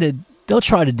try to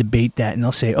debate that, and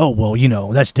they'll say, oh, well, you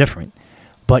know, that's different.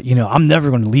 But, you know, I'm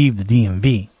never going to leave the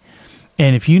DMV.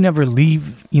 And if you never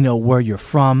leave, you know, where you're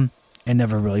from and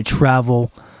never really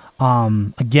travel,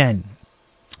 again,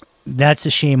 that's a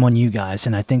shame on you guys.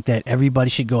 And I think that everybody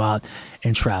should go out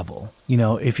and travel. You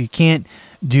know, if you can't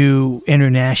do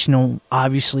international,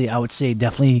 obviously, I would say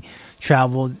definitely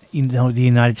travel, you know, the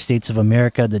United States of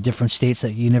America, the different states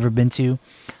that you've never been to.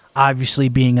 Obviously,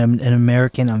 being an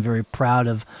American, I'm very proud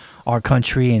of our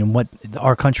country and what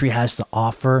our country has to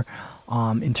offer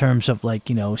in terms of, like,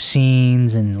 you know,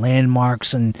 scenes and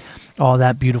landmarks and all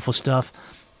that beautiful stuff.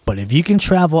 But if you can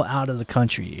travel out of the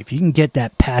country, if you can get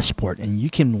that passport and you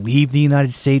can leave the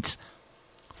United States,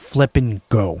 flip and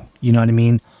go. You know what I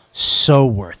mean? So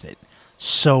worth it.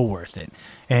 So worth it.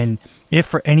 And if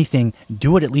for anything,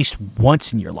 do it at least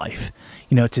once in your life.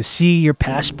 You know, to see your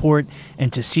passport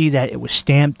and to see that it was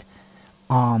stamped,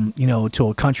 you know, to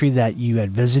a country that you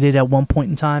had visited at one point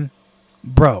in time.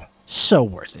 Bro, so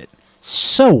worth it.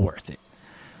 So worth it.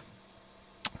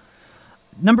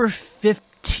 Number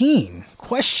 15.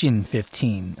 Question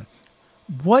 15.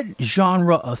 What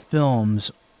genre of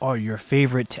films are your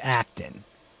favorite to act in?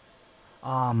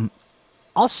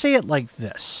 I'll say it like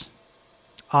this.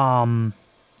 I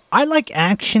like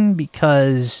action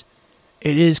because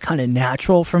it is kind of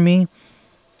natural for me.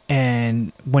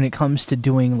 And when it comes to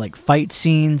doing like fight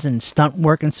scenes and stunt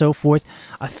work and so forth,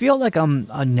 I feel like I'm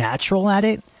a natural at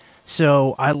it.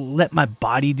 So I let my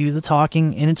body do the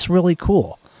talking, and it's really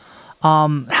cool.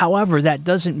 However, that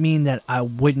doesn't mean that I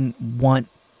wouldn't want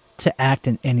to act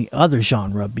in any other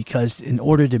genre, because in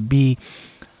order to be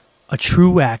a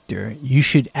true actor, you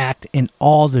should act in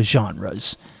all the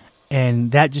genres.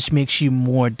 And that just makes you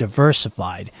more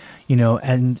diversified, you know,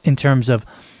 and in terms of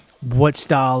what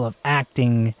style of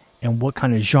acting and what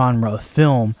kind of genre of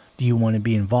film do you want to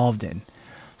be involved in.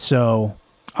 So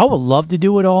I would love to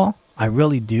do it all. I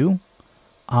really do.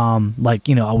 Like,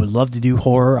 you know, I would love to do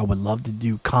horror. I would love to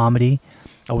do comedy.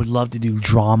 I would love to do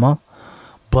drama.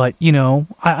 But, you know,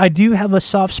 I do have a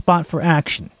soft spot for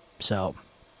action. So,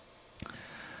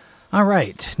 all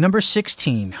right, number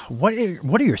 16. What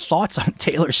are your thoughts on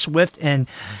Taylor Swift and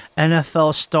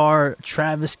NFL star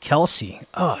Travis Kelce?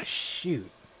 Oh, shoot.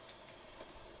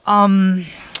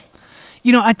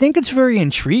 I think it's very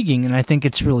intriguing, and I think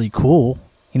it's really cool.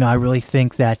 I really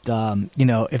think that,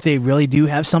 if they really do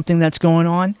have something that's going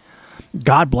on,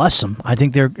 God bless them. I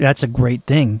think that's a great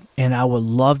thing, and I would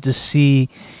love to see,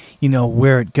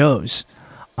 where it goes.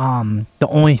 The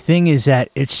only thing is that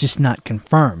it's just not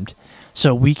confirmed,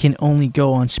 so we can only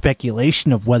go on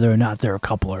speculation of whether or not they're a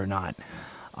couple or not.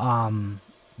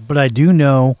 But I do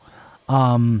know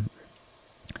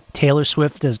Taylor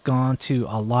Swift has gone to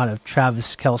a lot of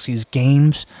Travis Kelce's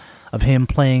games of him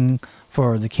playing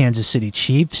for the Kansas City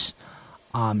Chiefs.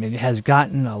 It has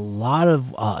gotten a lot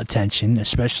of attention,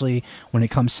 especially when it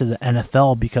comes to the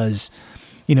NFL, because,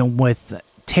 with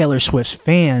Taylor Swift's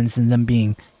fans and them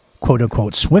being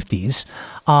quote-unquote Swifties,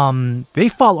 they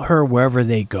follow her wherever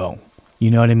they go.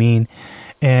 You know what I mean?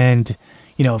 And,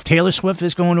 if Taylor Swift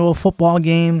is going to a football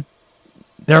game,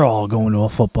 they're all going to a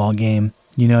football game.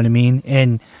 You know what I mean?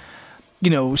 And,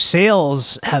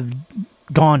 sales have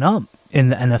gone up in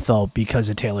the NFL because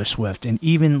of Taylor Swift. And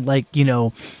even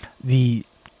the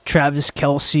Travis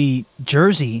Kelce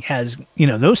jersey has,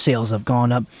 those sales have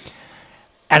gone up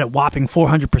at a whopping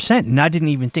 400%. And I didn't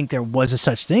even think there was a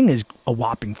such thing as a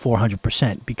whopping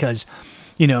 400% because,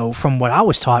 from what I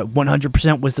was taught,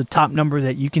 100% was the top number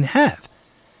that you can have.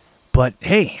 But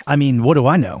hey, what do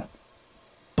I know?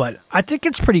 But I think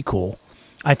it's pretty cool.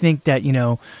 I think that,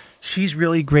 she's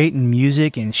really great in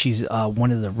music, and she's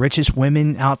one of the richest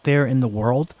women out there in the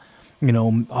world,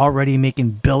 already making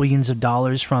billions of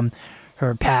dollars from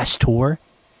her past tour.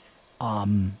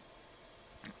 Travis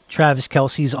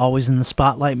Kelce's always in the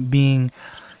spotlight, being,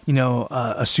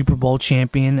 a Super Bowl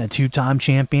champion, a two-time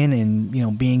champion,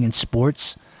 and, being in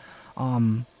sports.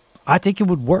 I think it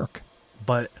would work.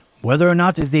 But whether or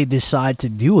not they decide to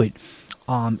do it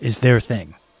is their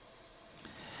thing.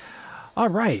 All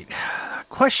right.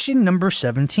 Question number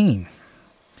 17.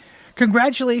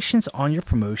 Congratulations on your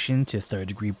promotion to 3rd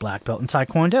degree black belt in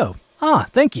Taekwondo.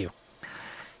 Thank you.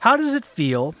 How does it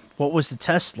feel? What was the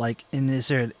test like? And is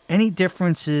there any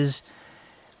differences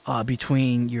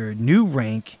between your new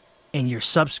rank and your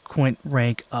subsequent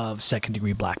rank of 2nd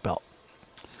degree black belt?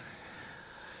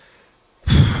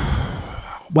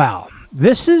 Wow.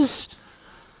 This is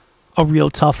a real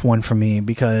tough one for me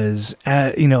because,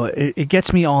 it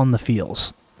gets me all in the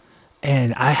feels.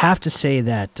 And I have to say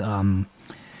that,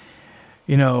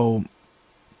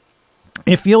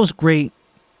 it feels great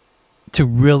to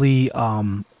really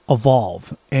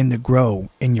evolve and to grow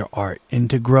in your art and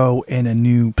to grow in a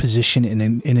new position in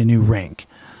a new rank.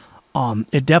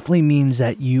 It definitely means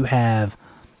that you have,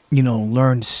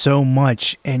 learned so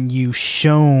much and you've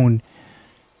shown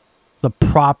the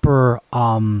proper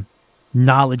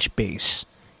knowledge base,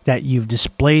 that you've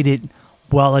displayed it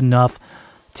well enough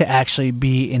to actually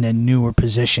be in a newer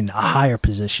position, a higher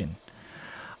position.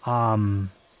 When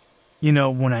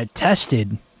I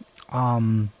tested,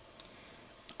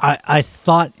 I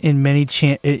thought in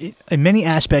many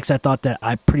aspects, I thought that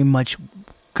I pretty much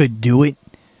could do it,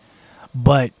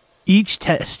 but each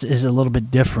test is a little bit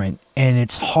different and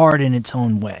it's hard in its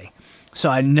own way. So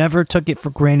I never took it for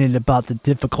granted about the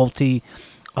difficulty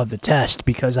of the test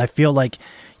because I feel like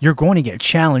you're going to get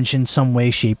challenged in some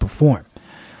way, shape, or form.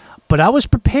 But I was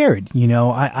prepared,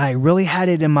 I really had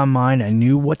it in my mind. I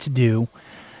knew what to do,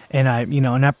 and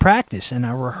I practiced and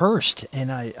I rehearsed and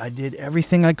I did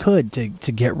everything I could to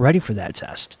get ready for that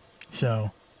test.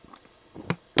 So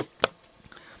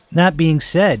that being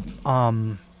said,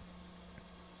 when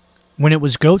it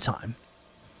was go time,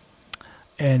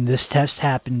 and this test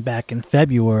happened back in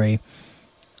February,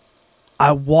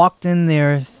 I walked in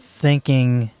there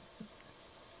thinking,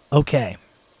 okay,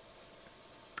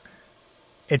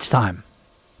 it's time.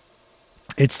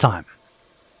 It's time.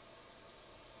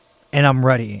 And I'm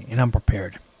ready and I'm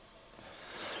prepared.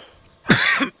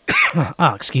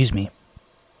 Excuse me.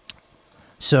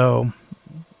 So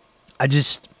I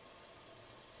just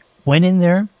went in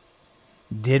there,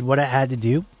 did what I had to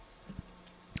do.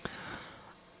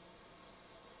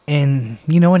 And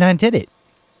and I did it.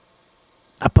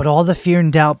 I put all the fear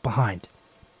and doubt behind.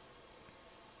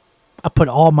 I put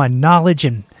all my knowledge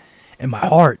and my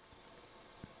heart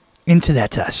into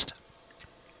that test.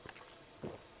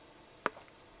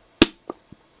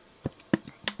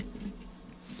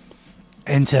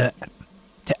 And to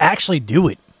actually do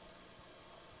it.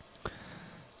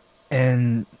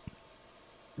 And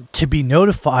to be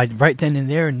notified right then and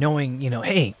there, knowing,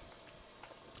 hey,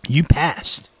 you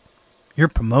passed. You're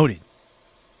promoted.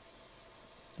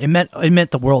 It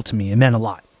meant the world to me. It meant a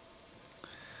lot.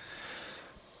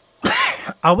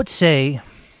 I would say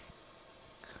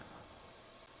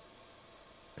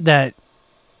that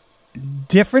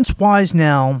difference-wise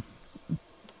now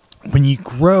when you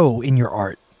grow in your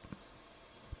art,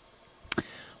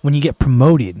 when you get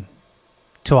promoted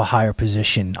to a higher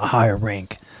position, a higher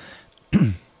rank,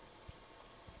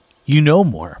 you know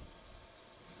more.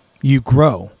 You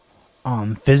grow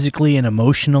physically and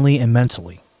emotionally and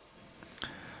mentally.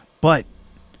 But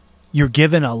you're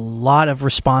given a lot of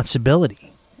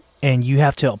responsibility, and you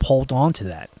have to uphold on to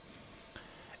that.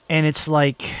 And it's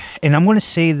like, and I'm going to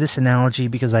say this analogy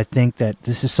because I think that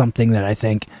this is something that I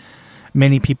think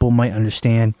many people might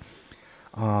understand,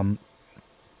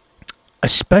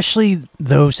 especially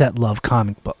those that love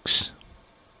comic books.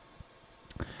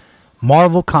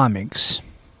 Marvel Comics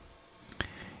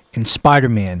and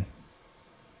Spider-Man,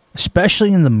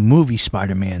 especially in the movie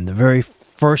Spider-Man, the very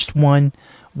first one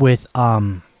with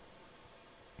Kirsten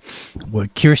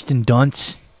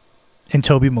Dunst and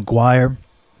Tobey Maguire.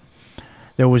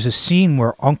 There was a scene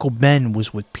where Uncle Ben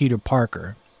was with Peter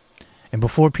Parker. And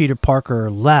before Peter Parker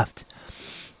left,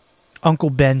 Uncle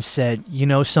Ben said, "You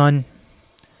know, son,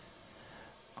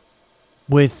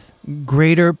 with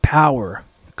greater power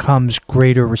comes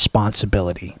greater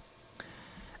responsibility."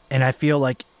 And I feel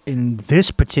like in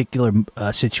this particular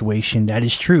situation, that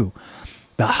is true.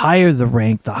 The higher the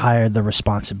rank, the higher the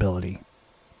responsibility.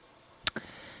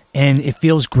 And it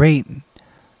feels great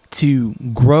to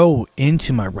grow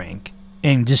into my rank.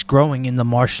 And just growing up in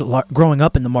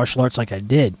the martial arts like I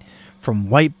did, from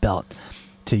white belt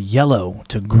to yellow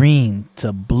to green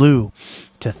to blue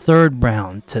to third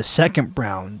brown to second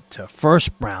brown to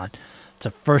first brown to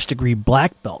first degree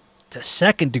black belt to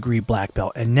second degree black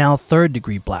belt and now third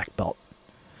degree black belt.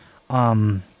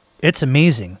 It's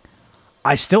amazing.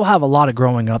 I still have a lot of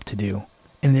growing up to do,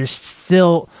 and there's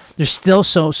still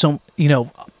so you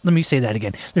know. Let me say that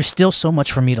again. There's still so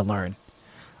much for me to learn.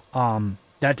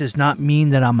 That does not mean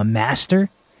that I'm a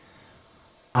master.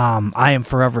 I am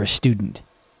forever a student.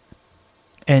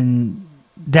 And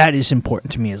that is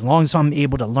important to me. As long as I'm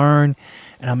able to learn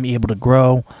and I'm able to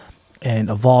grow and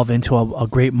evolve into a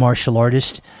great martial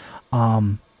artist,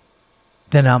 then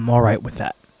I'm all right with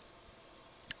that.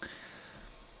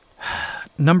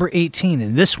 Number 18,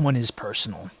 and this one is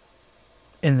personal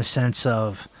in the sense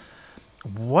of,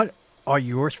 what are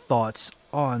your thoughts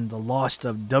on the loss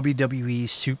of WWE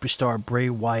superstar Bray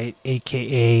Wyatt,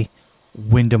 a.k.a.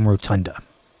 Wyndham Rotunda?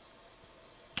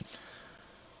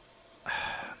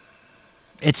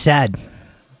 It's sad.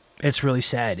 It's really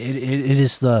sad. It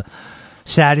is the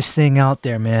saddest thing out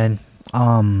there, man.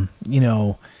 You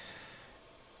know,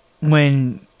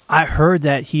 when I heard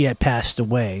that he had passed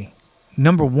away,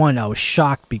 number one, I was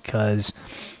shocked because,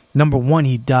 number one,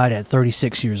 he died at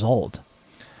 36 years old.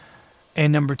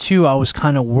 And number two, I was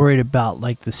kind of worried about,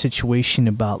 like, the situation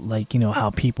about, like, you know, how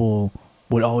people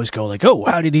would always go, like, oh,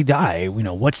 how did he die? You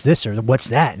know, what's this or what's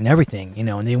that and everything, you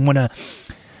know, and they want to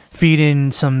feed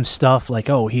in some stuff like,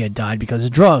 oh, he had died because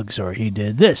of drugs, or he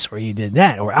did this, or he did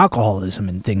that, or alcoholism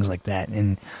and things like that.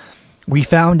 And we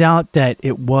found out that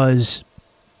it was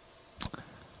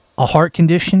a heart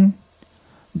condition,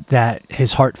 that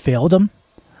his heart failed him.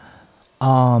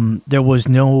 There was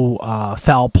no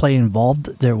foul play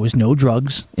involved. There was no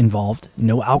drugs involved,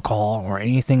 no alcohol or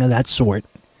anything of that sort.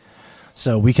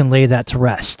 So we can lay that to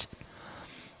rest.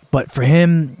 But for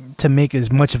him to make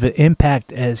as much of an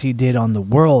impact as he did on the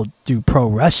world through pro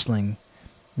wrestling,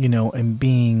 you know, and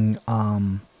being,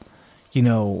 you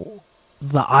know,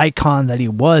 the icon that he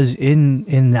was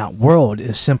in that world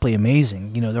is simply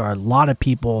amazing. You know, there are a lot of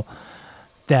people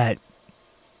that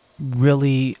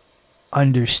really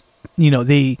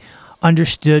they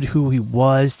understood who he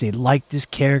was. They liked his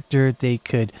character. They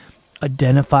could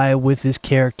identify with his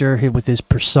character, with his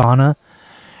persona.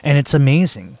 And it's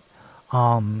amazing.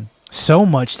 So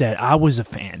much that I was a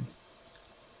fan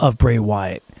of Bray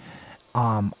Wyatt.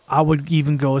 I would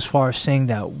even go as far as saying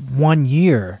that one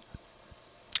year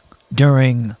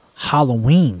during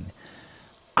Halloween,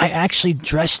 I actually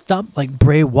dressed up like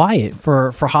Bray Wyatt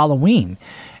for Halloween.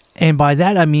 And by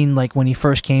that, I mean, like, when he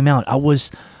first came out, I was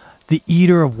the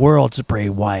Eater of Worlds Bray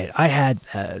Wyatt. I had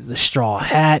the straw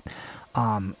hat.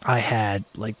 I had,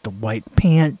 like, the white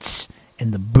pants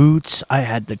and the boots. I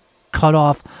had the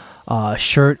cut-off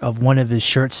shirt of one of his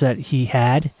shirts that he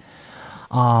had.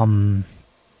 You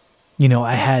know,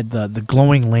 I had the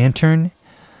glowing lantern.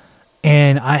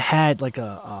 And I had, like,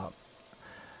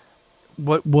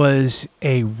 what was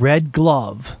a red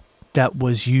glove that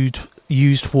was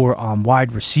used for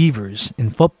wide receivers in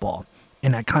football,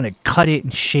 and I kind of cut it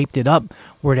and shaped it up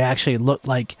where it actually looked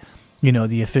like, you know,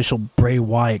 the official Bray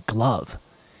Wyatt glove,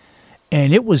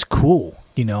 and it was cool.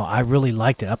 You know, I really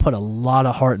liked it. I put a lot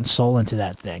of heart and soul into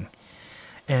that thing,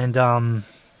 and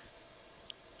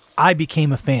I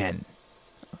became a fan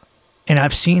and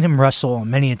I've seen him wrestle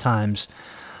many a times.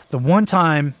 The one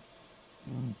time,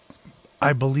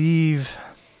 I believe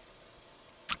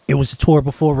it was a tour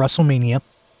before WrestleMania.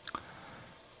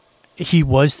 He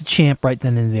was the champ right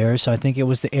then and there, so I think it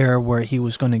was the era where he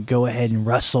was going to go ahead and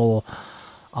wrestle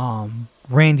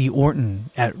Randy Orton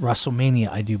at WrestleMania,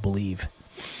 I do believe.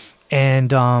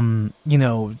 And, you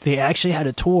know, they actually had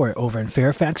a tour over in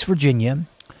Fairfax, Virginia,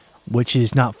 which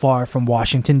is not far from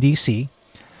Washington, D.C.,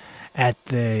 at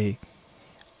the,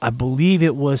 I believe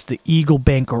it was the Eagle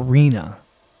Bank Arena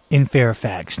in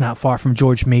Fairfax, not far from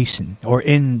George Mason, or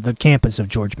in the campus of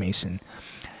George Mason.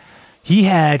 He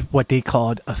had what they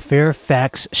called a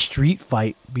Fairfax street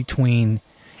fight between,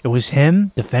 it was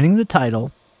him defending the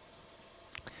title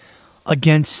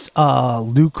against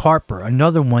Luke Harper,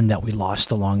 another one that we lost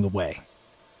along the way.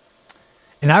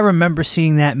 And I remember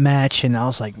seeing that match, and I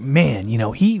was like, man, you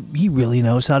know, he really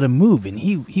knows how to move, and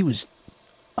he was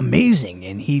amazing,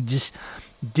 and he just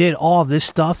did all this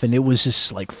stuff, and it was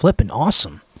just like flipping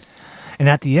awesome. And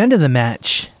at the end of the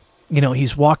match, you know,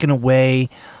 he's walking away.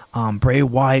 Bray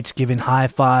Wyatt's giving high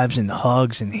fives and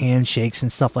hugs and handshakes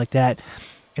and stuff like that.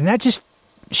 And that just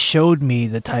showed me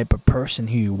the type of person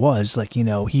he was. Like, you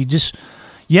know, he just,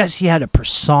 yes, he had a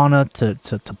persona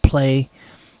to play,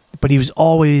 but he was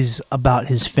always about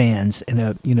his fans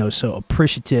and, you know, so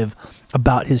appreciative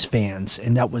about his fans.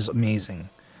 And that was amazing.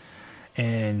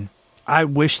 And I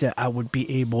wish that I would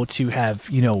be able to have,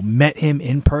 you know, met him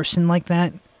in person like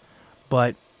that.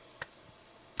 But,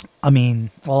 I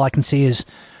mean, all I can say is,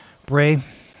 Bray,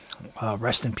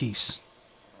 rest in peace.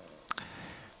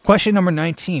 Question number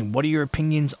 19. What are your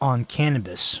opinions on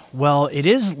cannabis? Well, it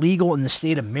is legal in the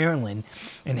state of Maryland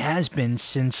and has been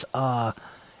since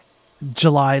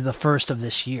July the 1st of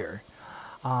this year.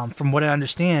 From what I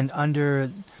understand,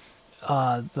 under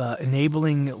the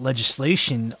enabling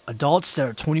legislation, adults that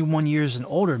are 21 years and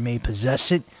older may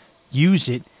possess it, use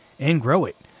it, and grow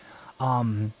it.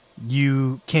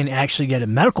 You can actually get a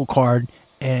medical card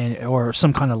or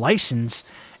some kind of license,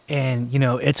 and, you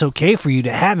know, it's okay for you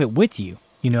to have it with you.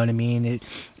 You know what I mean?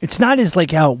 It's not as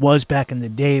like how it was back in the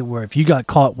day where if you got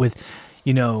caught with,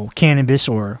 you know, cannabis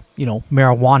or, you know,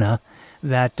 marijuana,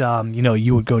 that, you know,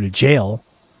 you would go to jail.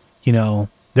 You know,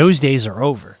 those days are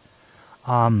over.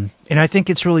 And I think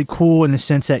it's really cool in the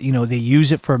sense that, you know, they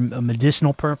use it for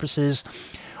medicinal purposes,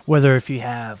 whether if you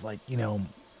have, like, you know,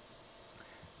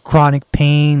 chronic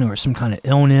pain or some kind of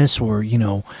illness, or, you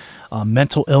know,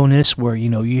 mental illness where, you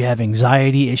know, you have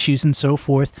anxiety issues and so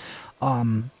forth.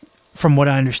 From what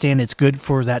I understand, it's good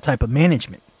for that type of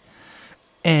management.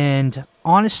 And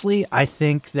honestly, I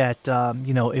think that,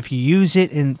 you know, if you use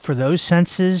it for those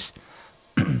senses,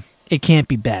 it can't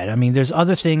be bad. I mean, there's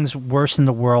other things worse in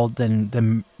the world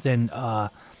than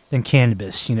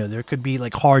cannabis. You know, there could be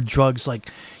like hard drugs like,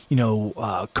 you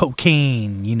know,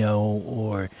 cocaine, you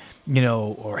know,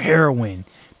 or heroin.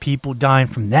 People dying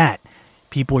from that.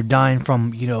 People are dying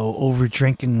from, you know, over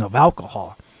drinking of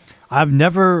alcohol. I've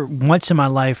never once in my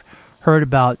life heard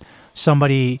about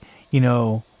somebody, you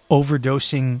know,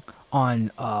 overdosing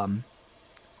on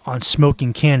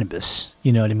smoking cannabis.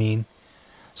 You know what I mean?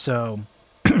 So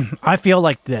I feel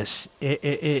like this.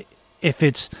 If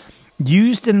it's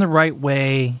used in the right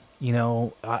way, you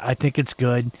know, I think it's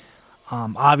good.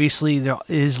 Obviously, there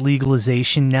is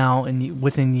legalization now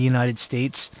within the United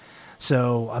States.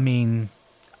 So, I mean,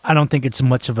 I don't think it's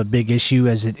much of a big issue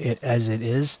as it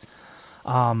is.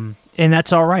 And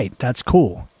that's all right. That's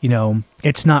cool. You know,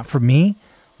 it's not for me,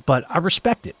 but I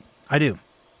respect it. I do.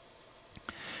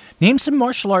 Name some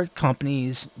martial art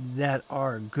companies that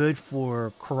are good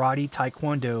for karate,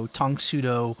 taekwondo, tang soo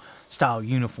do style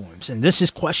uniforms. And this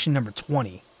is question number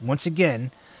 20. Once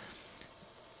again,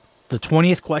 the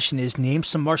 20th question is, name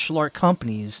some martial art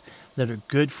companies that are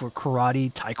good for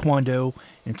karate, taekwondo,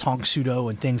 and tang soo do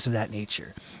and things of that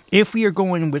nature. If we are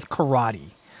going with karate,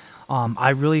 I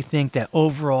really think that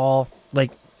overall,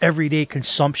 like everyday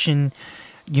consumption,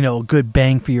 you know, good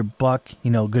bang for your buck,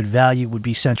 you know, good value would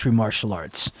be Century Martial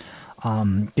Arts.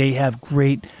 They have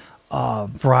great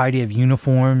variety of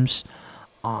uniforms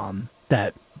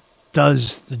that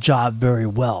does the job very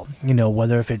well. You know,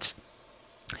 whether if it's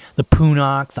the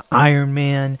Punok, the Iron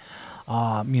Man,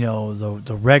 you know,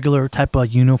 the regular type of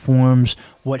uniforms,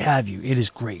 what have you. It is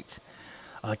great.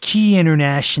 Key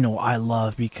International I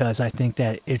love because I think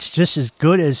that it's just as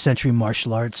good as Century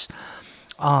Martial Arts.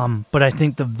 But I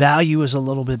think the value is a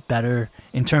little bit better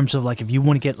in terms of, like, if you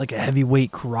want to get like a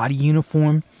heavyweight karate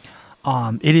uniform,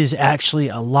 it is actually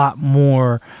a lot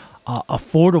more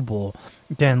affordable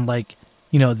than, like,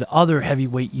 you know, the other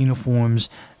heavyweight uniforms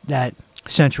that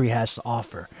Century has to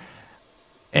offer.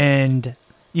 And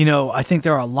I think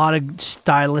there are a lot of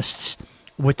stylists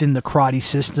within the karate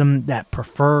system that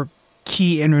prefer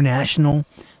Ki International.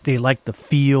 They like the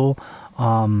feel.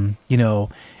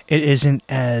 It isn't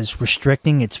as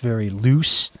restricting. It's very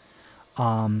loose.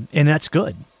 And that's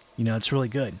good. It's really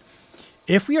good.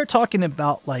 If we are talking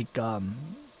about like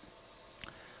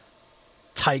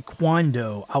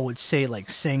Taekwondo, I would say like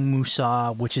Sang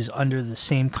Musa, which is under the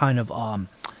same kind of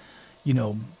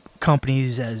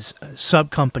companies as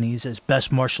sub companies as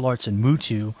Best Martial Arts and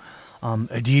Mutu.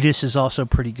 Adidas is also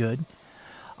pretty good.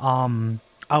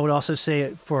 I would also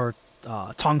say for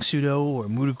Tong Sudo or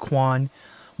Mutu Kwan,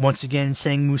 once again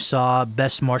Sang Musa,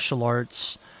 Best Martial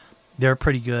Arts, they're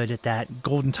pretty good at that.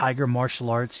 Golden Tiger Martial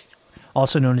Arts,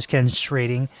 also known as Ken's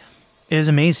Trading, is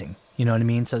amazing. You know what I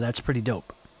mean? So that's pretty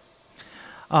dope.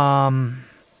 Last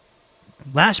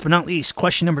but not least,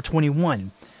 question number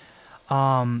 21.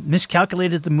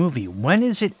 Miscalculated the movie. When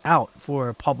is it out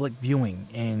for public viewing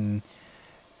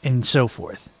and so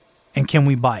forth? And can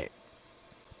we buy it?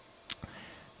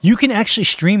 You can actually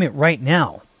stream it right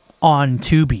now on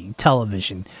Tubi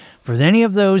television. For any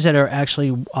of those that are actually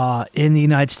in the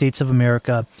United States of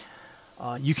America,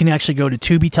 you can actually go to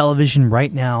Tubi television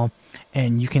right now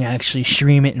and you can actually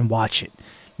stream it and watch it.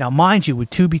 Now, mind you, with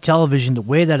Tubi television, the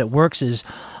way that it works is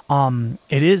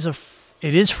it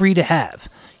is free to have.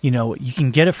 You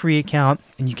can get a free account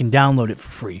and you can download it for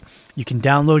free. You can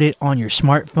download it on your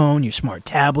smartphone, your smart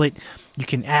tablet. You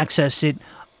can access it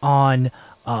on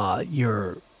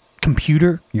your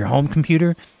computer, your home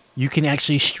computer. You can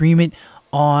actually stream it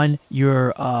on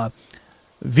your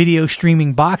video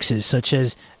streaming boxes such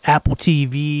as Apple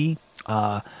TV,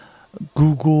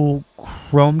 Google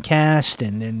Chromecast,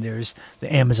 and then there's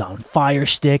the Amazon Fire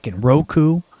Stick and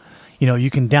Roku. You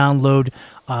can download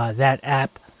that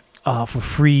app for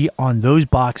free on those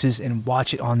boxes and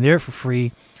watch it on there for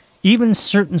free. Even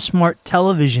certain smart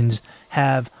televisions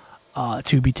have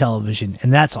Tubi television,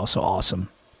 and that's also awesome.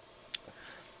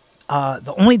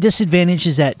 The only disadvantage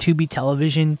is that Tubi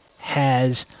television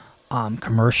has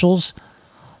commercials,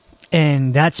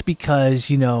 and that's because,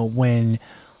 when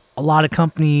a lot of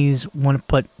companies want to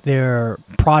put their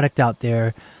product out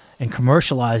there and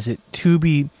commercialize it,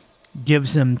 Tubi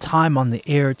gives them time on the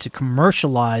air to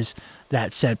commercialize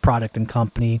that said product and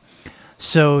company,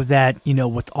 so that,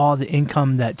 with all the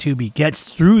income that Tubi gets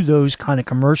through those kind of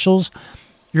commercials,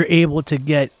 you're able to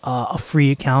get a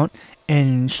free account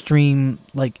and stream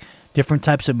like different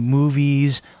types of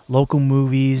movies, local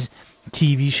movies,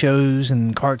 TV shows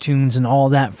and cartoons and all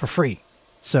that for free.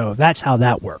 So that's how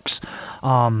that works.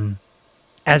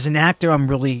 As an actor, I'm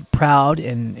really proud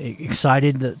and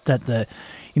excited that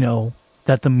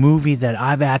the movie that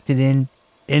I've acted in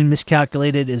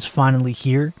Miscalculated is finally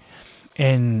here,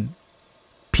 and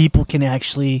people can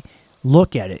actually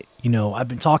look at it. I've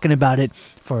been talking about it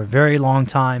for a very long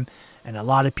time, and a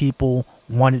lot of people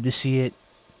wanted to see it.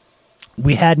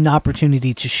 We had an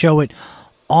opportunity to show it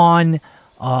on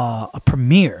a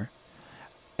premiere,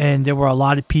 and there were a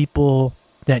lot of people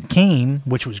that came,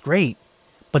 which was great,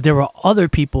 but there were other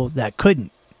people that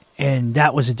couldn't, and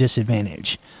that was a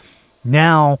disadvantage.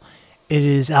 Now it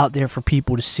is out there for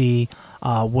people to see,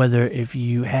 whether if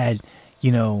you had,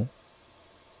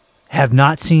 have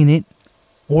not seen it,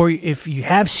 or if you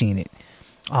have seen it.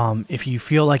 If you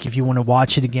feel like if you want to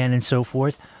watch it again and so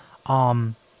forth,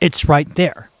 it's right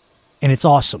there, and it's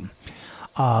awesome.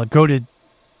 Go to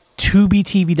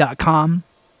tubitv.com.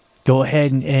 Go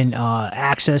ahead and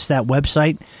access that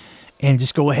website and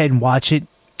just go ahead and watch it.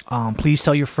 Please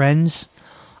tell your friends.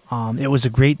 It was a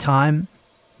great time.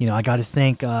 I got to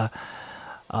thank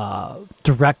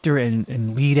director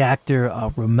and lead actor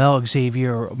Romel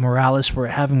Xavier Morales for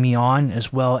having me on,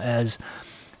 as well as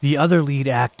the other lead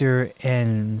actor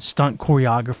and stunt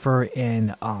choreographer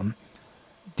and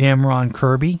Damron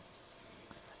Kirby,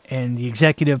 and the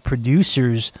executive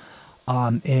producers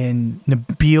and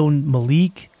Nabil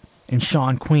Malik and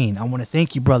Sean Queen. I want to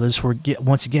thank you, brothers, for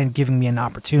once again giving me an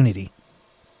opportunity.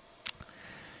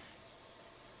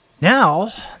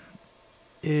 Now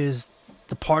is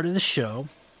the part of the show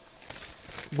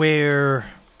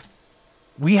where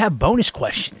we have bonus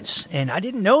questions. And I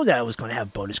didn't know that I was going to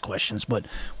have bonus questions, but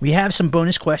we have some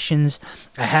bonus questions.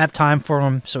 I have time for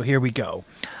them, so here we go.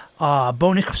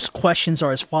 Bonus questions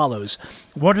are as follows.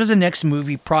 What are the next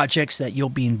movie projects that you'll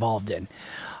be involved in?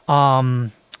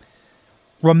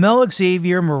 Romel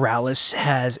Xavier Morales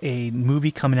has a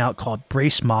movie coming out called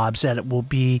Brace Mobs that it will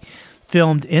be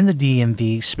filmed in the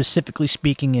DMV, specifically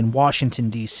speaking in Washington,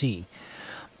 D.C.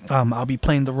 I'll be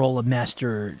playing the role of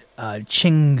Master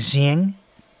Qing Xiang,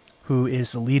 who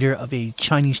is the leader of a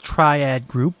Chinese triad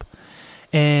group.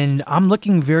 And I'm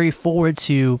looking very forward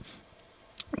to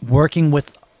working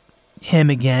with him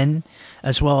again,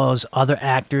 as well as other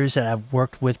actors that I've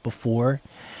worked with before.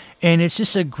 And it's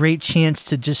just a great chance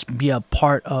to just be a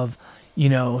part of,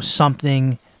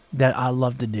 something that I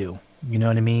love to do. You know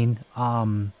what I mean?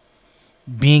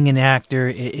 Being an actor,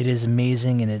 it is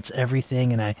amazing, and it's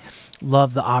everything, and I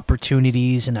love the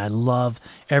opportunities, and I love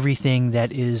everything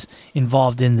that is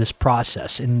involved in this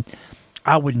process, and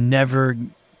I would never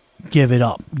give it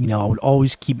up. I would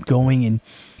always keep going and,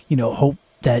 hope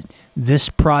that this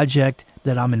project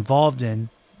that I'm involved in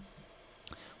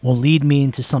will lead me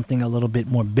into something a little bit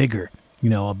more bigger,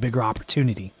 a bigger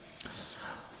opportunity.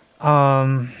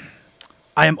 I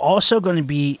am also going to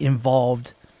be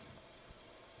involved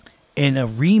in a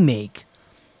remake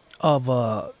of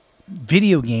a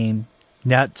video game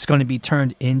that's going to be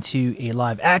turned into a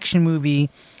live action movie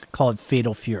called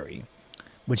Fatal Fury,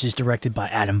 which is directed by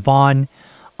Adam Vaughn.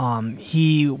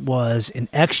 He was an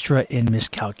extra in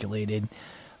Miscalculated,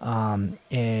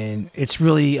 and it's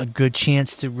really a good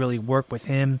chance to really work with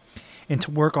him and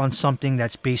to work on something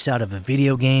that's based out of a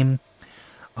video game.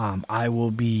 I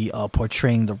will be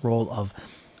portraying the role of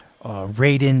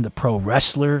Raiden, the pro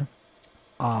wrestler.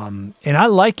 And I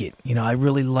like it. I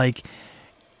really like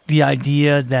the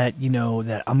idea that,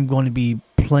 that I'm going to be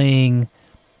playing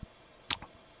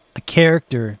a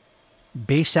character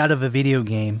based out of a video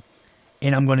game,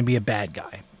 and I'm going to be a bad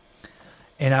guy.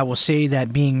 And I will say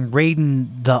that being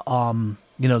Raiden,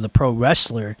 the pro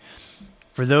wrestler,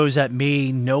 for those that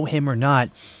may know him or not,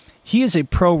 he is a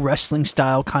pro wrestling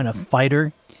style kind of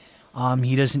fighter.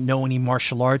 He doesn't know any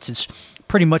martial arts. It's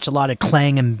pretty much a lot of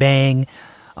clang and bang,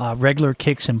 regular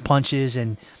kicks and punches,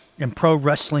 and pro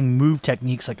wrestling move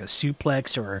techniques like a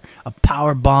suplex or a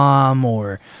power bomb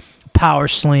or power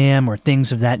slam or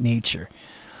things of that nature.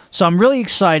 So I'm really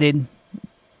excited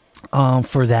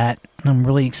for that. I'm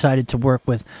really excited to work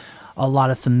with a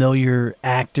lot of familiar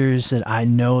actors that I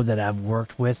know that I've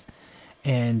worked with.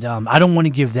 And I don't want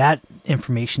to give that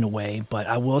information away, but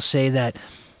I will say that,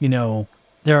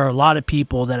 there are a lot of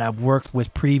people that I've worked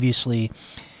with previously,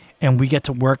 and we get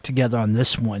to work together on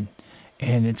this one.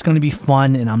 And it's going to be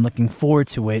fun, and I'm looking forward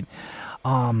to it.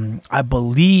 I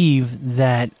believe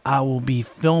that I will be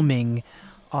filming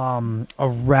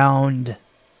around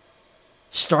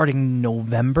starting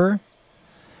November.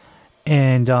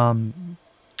 And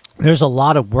there's a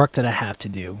lot of work that I have to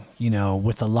do,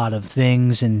 with a lot of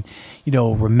things and,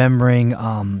 remembering,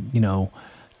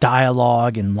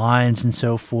 dialogue and lines and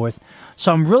so forth.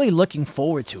 So I'm really looking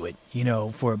forward to it,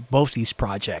 for both these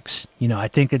projects. I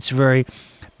think it's very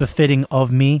befitting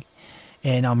of me,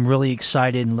 and I'm really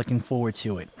excited and looking forward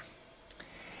to it.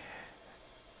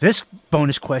 This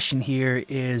bonus question here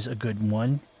is a good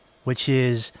one, which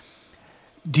is,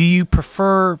 do you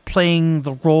prefer playing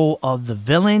the role of the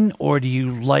villain, or do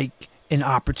you like an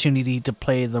opportunity to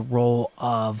play the role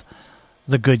of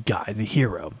the good guy, the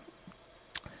hero?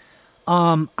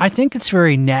 I think it's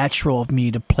very natural of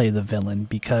me to play the villain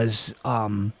because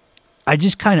I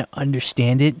just kind of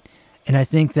understand it, and I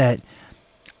think that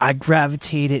I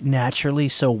gravitate it naturally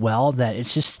so well that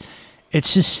it's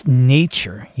just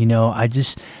nature, I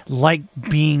just like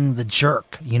being the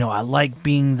jerk, I like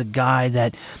being the guy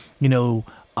that, that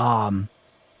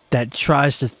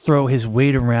tries to throw his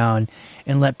weight around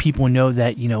and let people know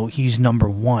that, he's number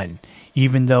one,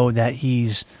 even though that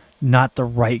he's not the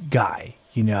right guy,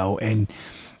 and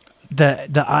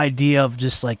the idea of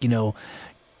just like,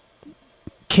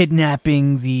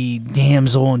 kidnapping the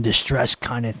damsel in distress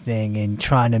kind of thing and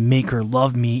trying to make her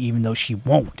love me even though she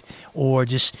won't, or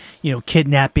just,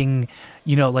 kidnapping,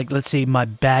 like let's say my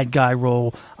bad guy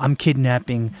role, I'm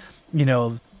kidnapping,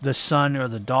 the son or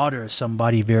the daughter of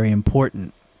somebody very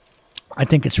important. I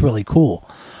think it's really cool.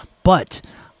 But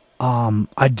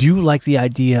I do like the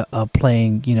idea of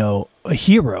playing, a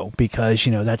hero because,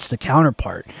 that's the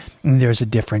counterpart and there's a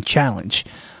different challenge.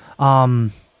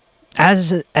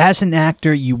 As an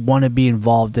actor, you want to be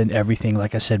involved in everything,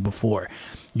 like I said before.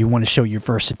 You want to show your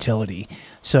versatility.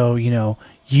 So,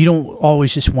 you don't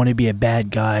always just want to be a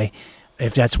bad guy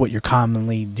if that's what you're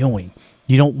commonly doing.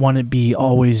 You don't want to be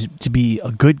always to be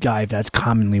a good guy if that's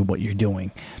commonly what you're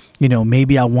doing.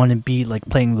 Maybe I want to be like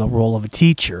playing the role of a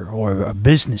teacher or a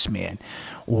businessman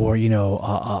or,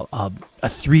 a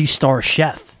 3-star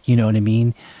chef. You know what I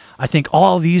mean? I think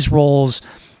all of these roles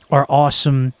are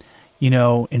awesome,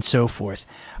 and so forth.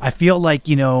 I feel like,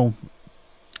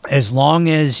 as long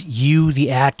as you,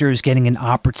 the actor, is getting an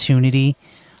opportunity,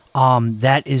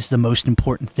 that is the most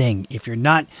important thing. If you're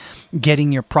not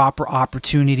getting your proper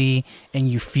opportunity and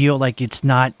you feel like it's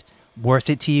not worth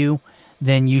it to you,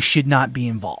 then you should not be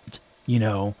involved,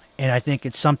 And I think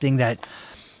it's something that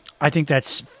I think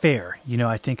that's fair.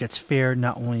 I think it's fair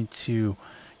not only to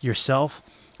yourself,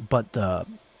 but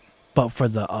for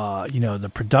the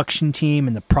the production team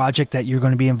and the project that you're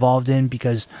going to be involved in,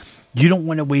 because you don't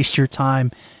want to waste your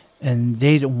time, and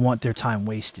they don't want their time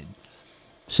wasted.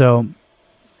 So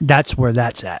that's where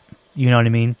that's at. You know what I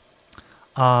mean?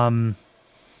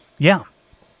 Yeah.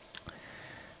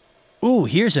 Ooh,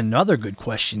 here's another good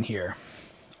question here.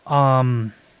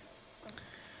 Oh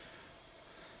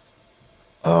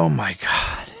my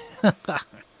God.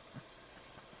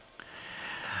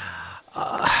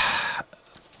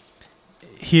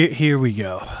 Here we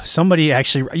go. Somebody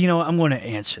actually, I'm going to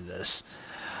answer this.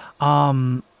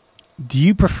 Do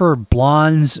you prefer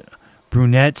blondes,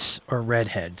 brunettes, or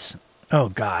redheads? Oh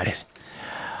God.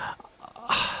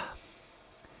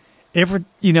 If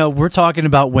we're talking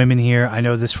about women here, I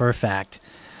know this for a fact.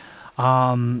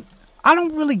 I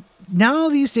don't really, now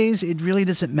these days, it really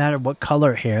doesn't matter what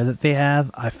color hair that they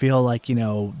have. I feel like,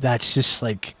 that's just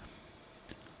like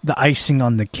the icing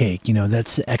on the cake.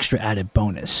 That's the extra added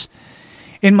bonus.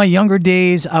 In my younger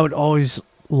days, I would always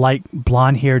like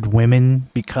blonde-haired women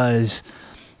because,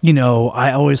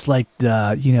 I always liked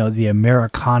the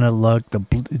Americana look,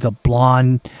 the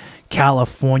blonde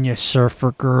California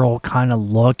surfer girl kind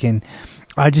of look, and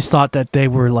I just thought that they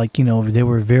were they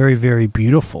were very, very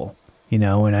beautiful,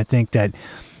 and I think that,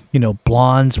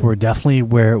 blondes were definitely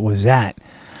where it was at.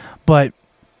 But,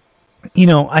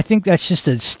 I think that's just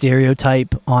a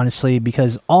stereotype, honestly,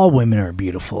 because all women are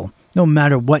beautiful, no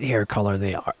matter what hair color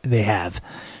they have,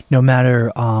 no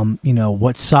matter,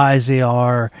 what size they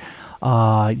are,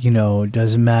 it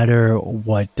doesn't matter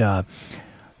what,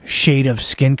 shade of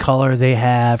skin color they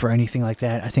have or anything like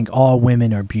that. I think all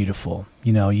women are beautiful.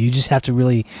 You just have to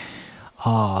really,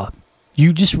 how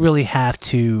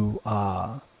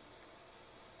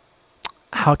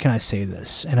can I say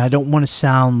this? And I don't want to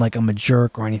sound like I'm a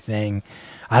jerk or anything.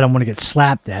 I don't want to get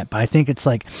slapped at, but I think it's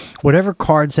like whatever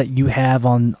cards that you have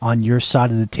on your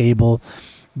side of the table,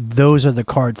 those are the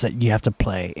cards that you have to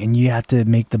play, and you have to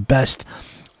make the best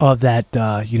of that,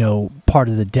 part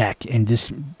of the deck, and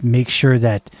just make sure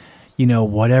that,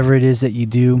 whatever it is that you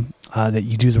do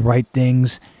the right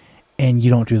things and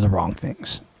you don't do the wrong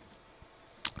things.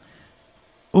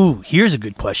 Ooh, here's a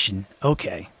good question.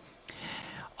 Okay.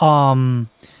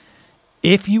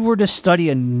 If you were to study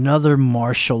another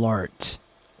martial art,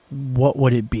 what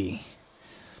would it be?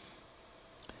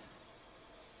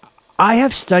 I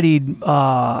have studied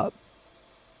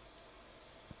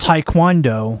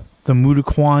Taekwondo, the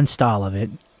Muay style of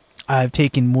it. I've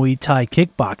taken Muay Thai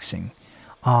kickboxing.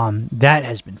 That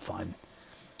has been fun.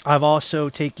 I've also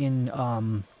taken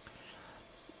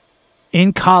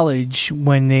in college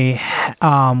when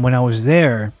I was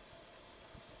there,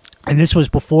 and this was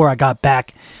before I got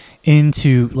back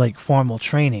into like formal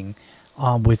training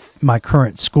with my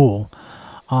current school.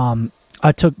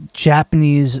 I took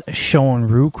Japanese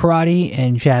Shorin-ryu karate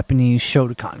and Japanese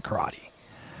Shotokan karate.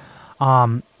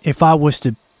 If I was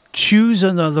to choose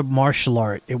another martial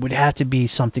art, it would have to be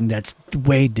something that's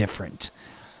way different.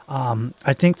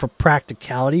 I think for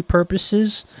practicality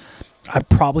purposes, I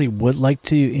probably would like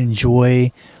to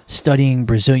enjoy studying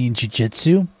Brazilian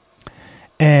Jiu-Jitsu.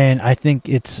 And I think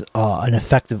it's an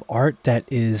effective art that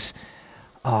is,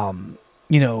 it's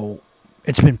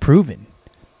been proven.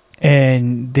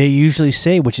 And they usually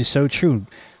say, which is so true,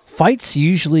 fights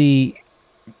usually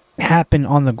happen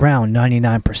on the ground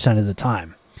 99% of the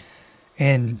time.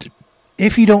 And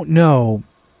if you don't know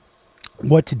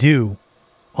what to do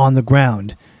on the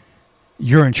ground,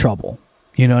 you're in trouble.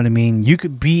 You know what I mean? You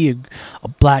could be a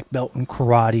black belt in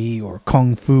karate or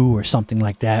kung fu or something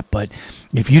like that, but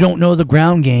if you don't know the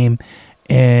ground game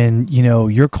and,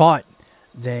 you're caught,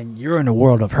 then you're in a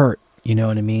world of hurt. You know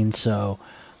what I mean? So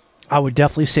I would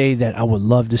definitely say that I would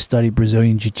love to study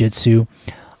Brazilian Jiu-Jitsu.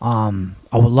 I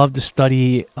would love to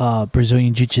study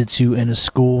Brazilian Jiu-Jitsu in a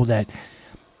school that,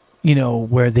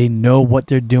 where they know what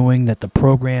they're doing, that the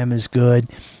program is good,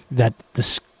 that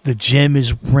the gym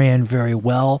is ran very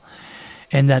well,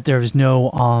 and that there's no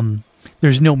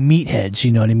meatheads,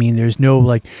 you know what I mean? There's no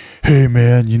like, hey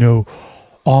man,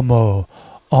 I'm a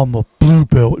blue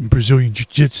belt in Brazilian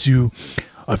Jiu-Jitsu.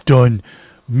 I've done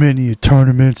many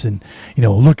tournaments, and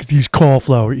look at these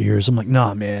cauliflower ears. I'm like,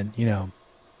 nah, man.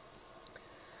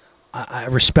 I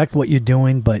respect what you're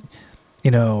doing, but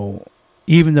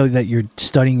even though that you're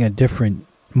studying a different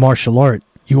martial art,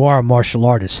 you are a martial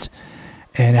artist,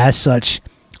 and as such,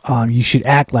 you should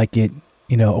act like it,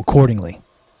 accordingly.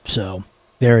 So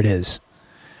there it is.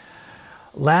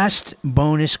 Last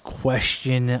bonus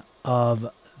question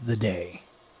of the day,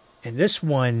 and this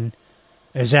one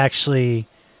is actually,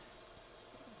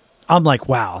 I'm like,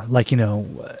 wow, like,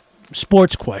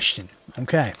 sports question.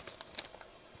 Okay.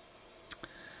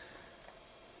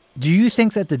 Do you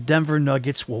think that the Denver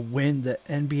Nuggets will win the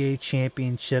NBA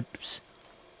championships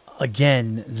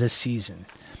again this season?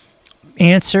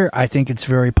 Answer, I think it's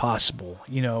very possible.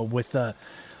 You know, with a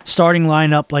starting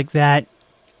lineup like that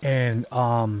and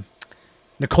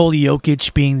Nikola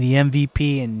Jokic being the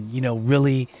MVP and, you know,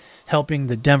 really helping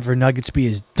the Denver Nuggets be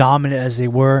as dominant as they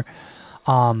were,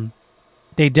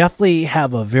 they definitely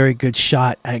have a very good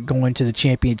shot at going to the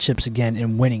championships again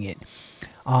and winning it.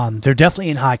 They're definitely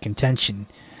in high contention.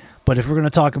 But if we're going to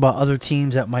talk about other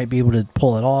teams that might be able to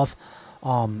pull it off,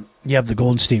 you have the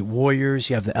Golden State Warriors,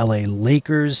 you have the LA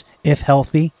Lakers, if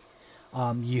healthy.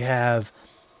 You have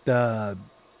the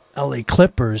LA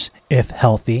Clippers, if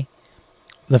healthy.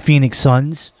 The Phoenix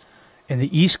Suns. And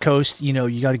the East Coast, you know,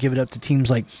 you got to give it up to teams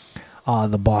like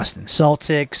the Boston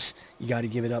Celtics. You got to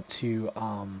give it up to,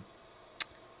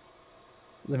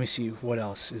 let me see, what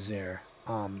else is there?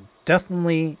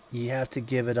 Definitely, you have to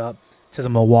give it up to the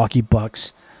Milwaukee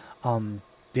Bucks.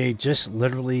 They just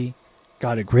literally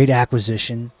got a great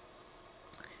acquisition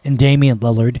in Damian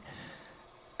Lillard,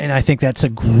 and I think that's a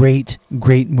great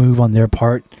move on their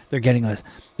part. They're getting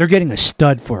a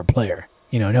stud for a player,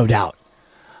 you know, no doubt.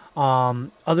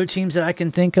 Other teams that I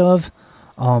can think of,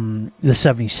 the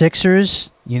 76ers,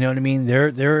 you know what I mean?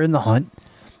 They're in the hunt.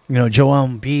 You know, Joel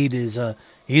Embiid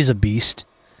he's a beast.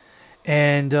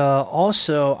 And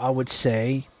also, I would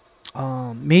say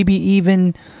maybe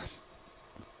even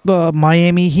the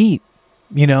Miami Heat.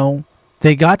 You know,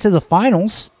 they got to the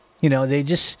finals. You know, they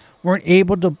just weren't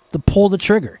able to pull the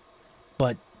trigger.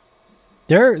 But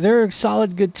they're a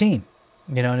solid, good team.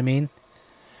 You know what I mean?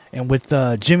 And with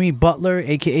Jimmy Butler,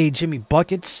 a.k.a. Jimmy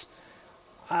Buckets,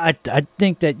 I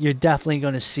think that you're definitely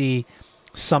going to see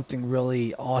something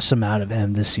really awesome out of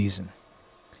him this season.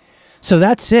 So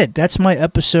that's it. That's my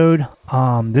episode.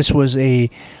 This was a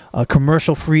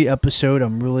commercial-free episode.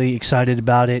 I'm really excited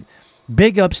about it.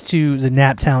 Big ups to the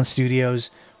Naptown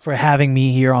Studios for having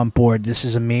me here on board. This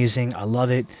is amazing. I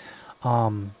love it.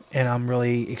 And I'm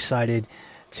really excited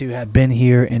to have been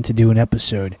here and to do an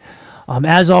episode.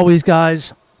 As always,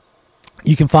 guys,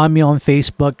 you can find me on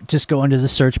Facebook. Just go under the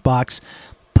search box.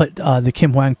 Put the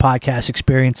Kim Hwang Podcast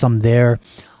Experience. I'm there.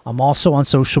 I'm also on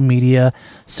social media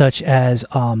such as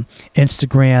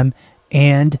Instagram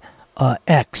and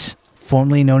X,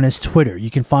 formerly known as Twitter. You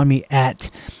can find me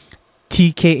at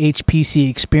TKHPC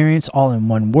Experience, all in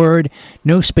one word.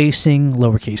 No spacing,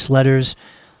 lowercase letters.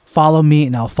 Follow me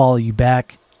and I'll follow you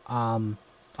back.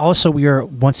 Also, we are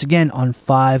once again on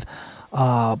 5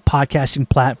 podcasting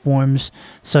platforms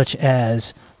such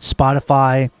as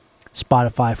Spotify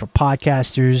for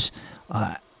podcasters,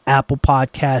 Apple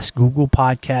Podcasts, Google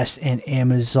Podcasts, and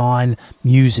Amazon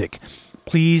Music.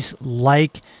 Please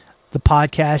like the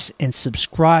podcast and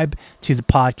subscribe to the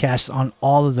podcast on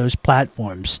all of those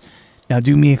platforms. Now,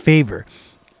 do me a favor.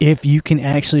 If you can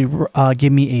actually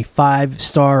give me a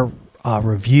 5-star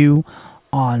review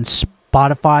on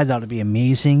Spotify, that would be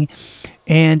amazing.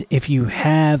 And if you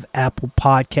have Apple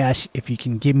Podcasts, if you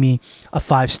can give me a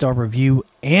 5-star review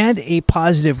and a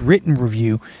positive written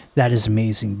review, that is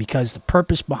amazing. Because the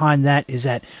purpose behind that is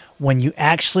that when you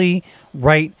actually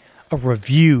write a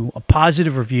review, a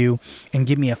positive review, and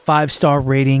give me a 5-star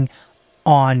rating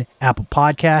on Apple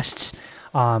Podcasts,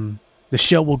 the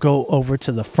show will go over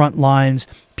to the front lines.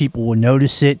 People will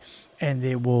notice it, and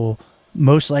they will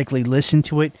most likely listen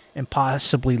to it and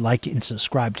possibly like it and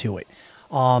subscribe to it.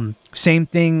 Same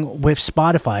thing with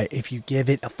Spotify. If you give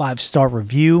it a 5-star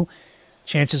review,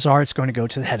 chances are it's going to go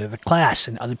to the head of the class,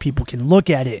 and other people can look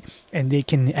at it and they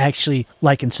can actually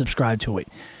like and subscribe to it.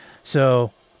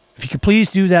 So if you could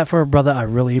please do that for a brother, I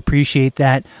really appreciate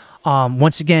that.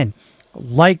 Once again,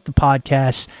 like the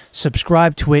podcast,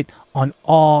 subscribe to it on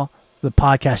all the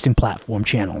podcasting platform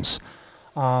channels.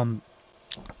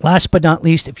 Last but not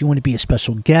least, if you want to be a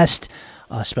special guest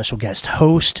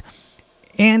host,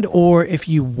 and or if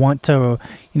you want to,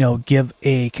 give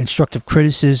a constructive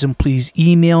criticism, please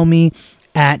email me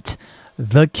at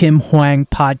the Kim Hwang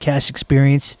Podcast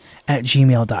Experience at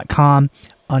gmail.com.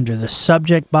 Under the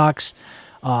subject box,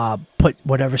 put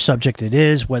whatever subject it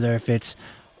is, whether if it's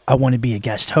I want to be a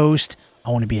guest host,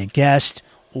 I want to be a guest,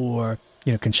 or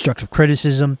constructive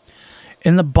criticism.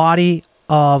 In the body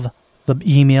of the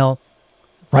email,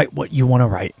 write what you want to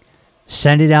write.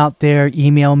 Send it out there,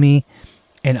 email me,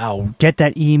 and I'll get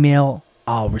that email.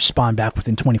 I'll respond back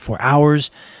within 24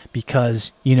 hours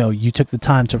because, you took the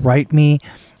time to write me.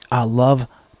 I love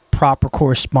proper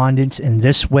correspondence in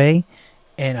this way,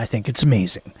 and I think it's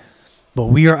amazing. But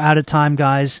we are out of time,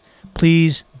 guys.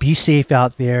 Please be safe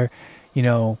out there.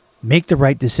 Make the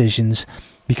right decisions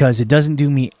because it doesn't do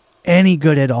me any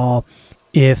good at all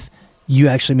if you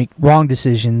actually make wrong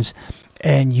decisions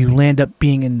and you land up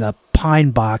being in the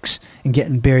pine box and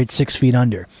getting buried 6 feet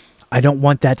under. I don't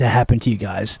want that to happen to you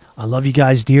guys. I love you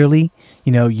guys dearly.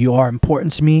 You know, you are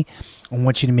important to me. I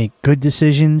want you to make good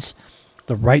decisions,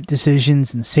 the right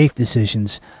decisions, and safe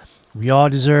decisions. We all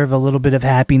deserve a little bit of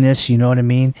happiness, you know what I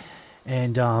mean?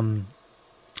 And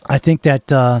I think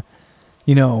that,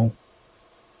 you know,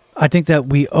 I think that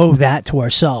we owe that to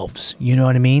ourselves, you know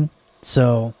what I mean?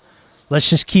 So let's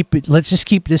just keep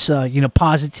this, you know,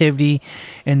 positivity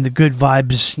and the good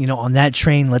vibes, you know, on that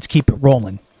train. Let's keep it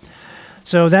rolling.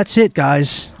 So that's it,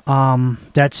 guys.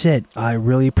 That's it. I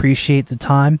really appreciate the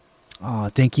time.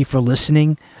 Thank you for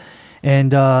listening.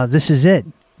 And this is it,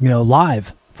 you know,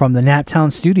 live from the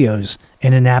Naptown Studios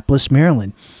in Annapolis,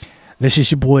 Maryland. This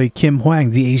is your boy Kim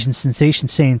Huang, the Asian Sensation,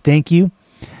 saying thank you.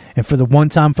 And for the one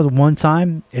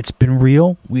time, it's been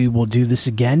real. We will do this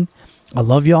again. I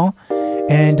love y'all.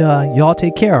 And y'all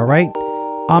take care, all right?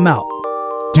 I'm out.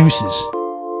 Deuces.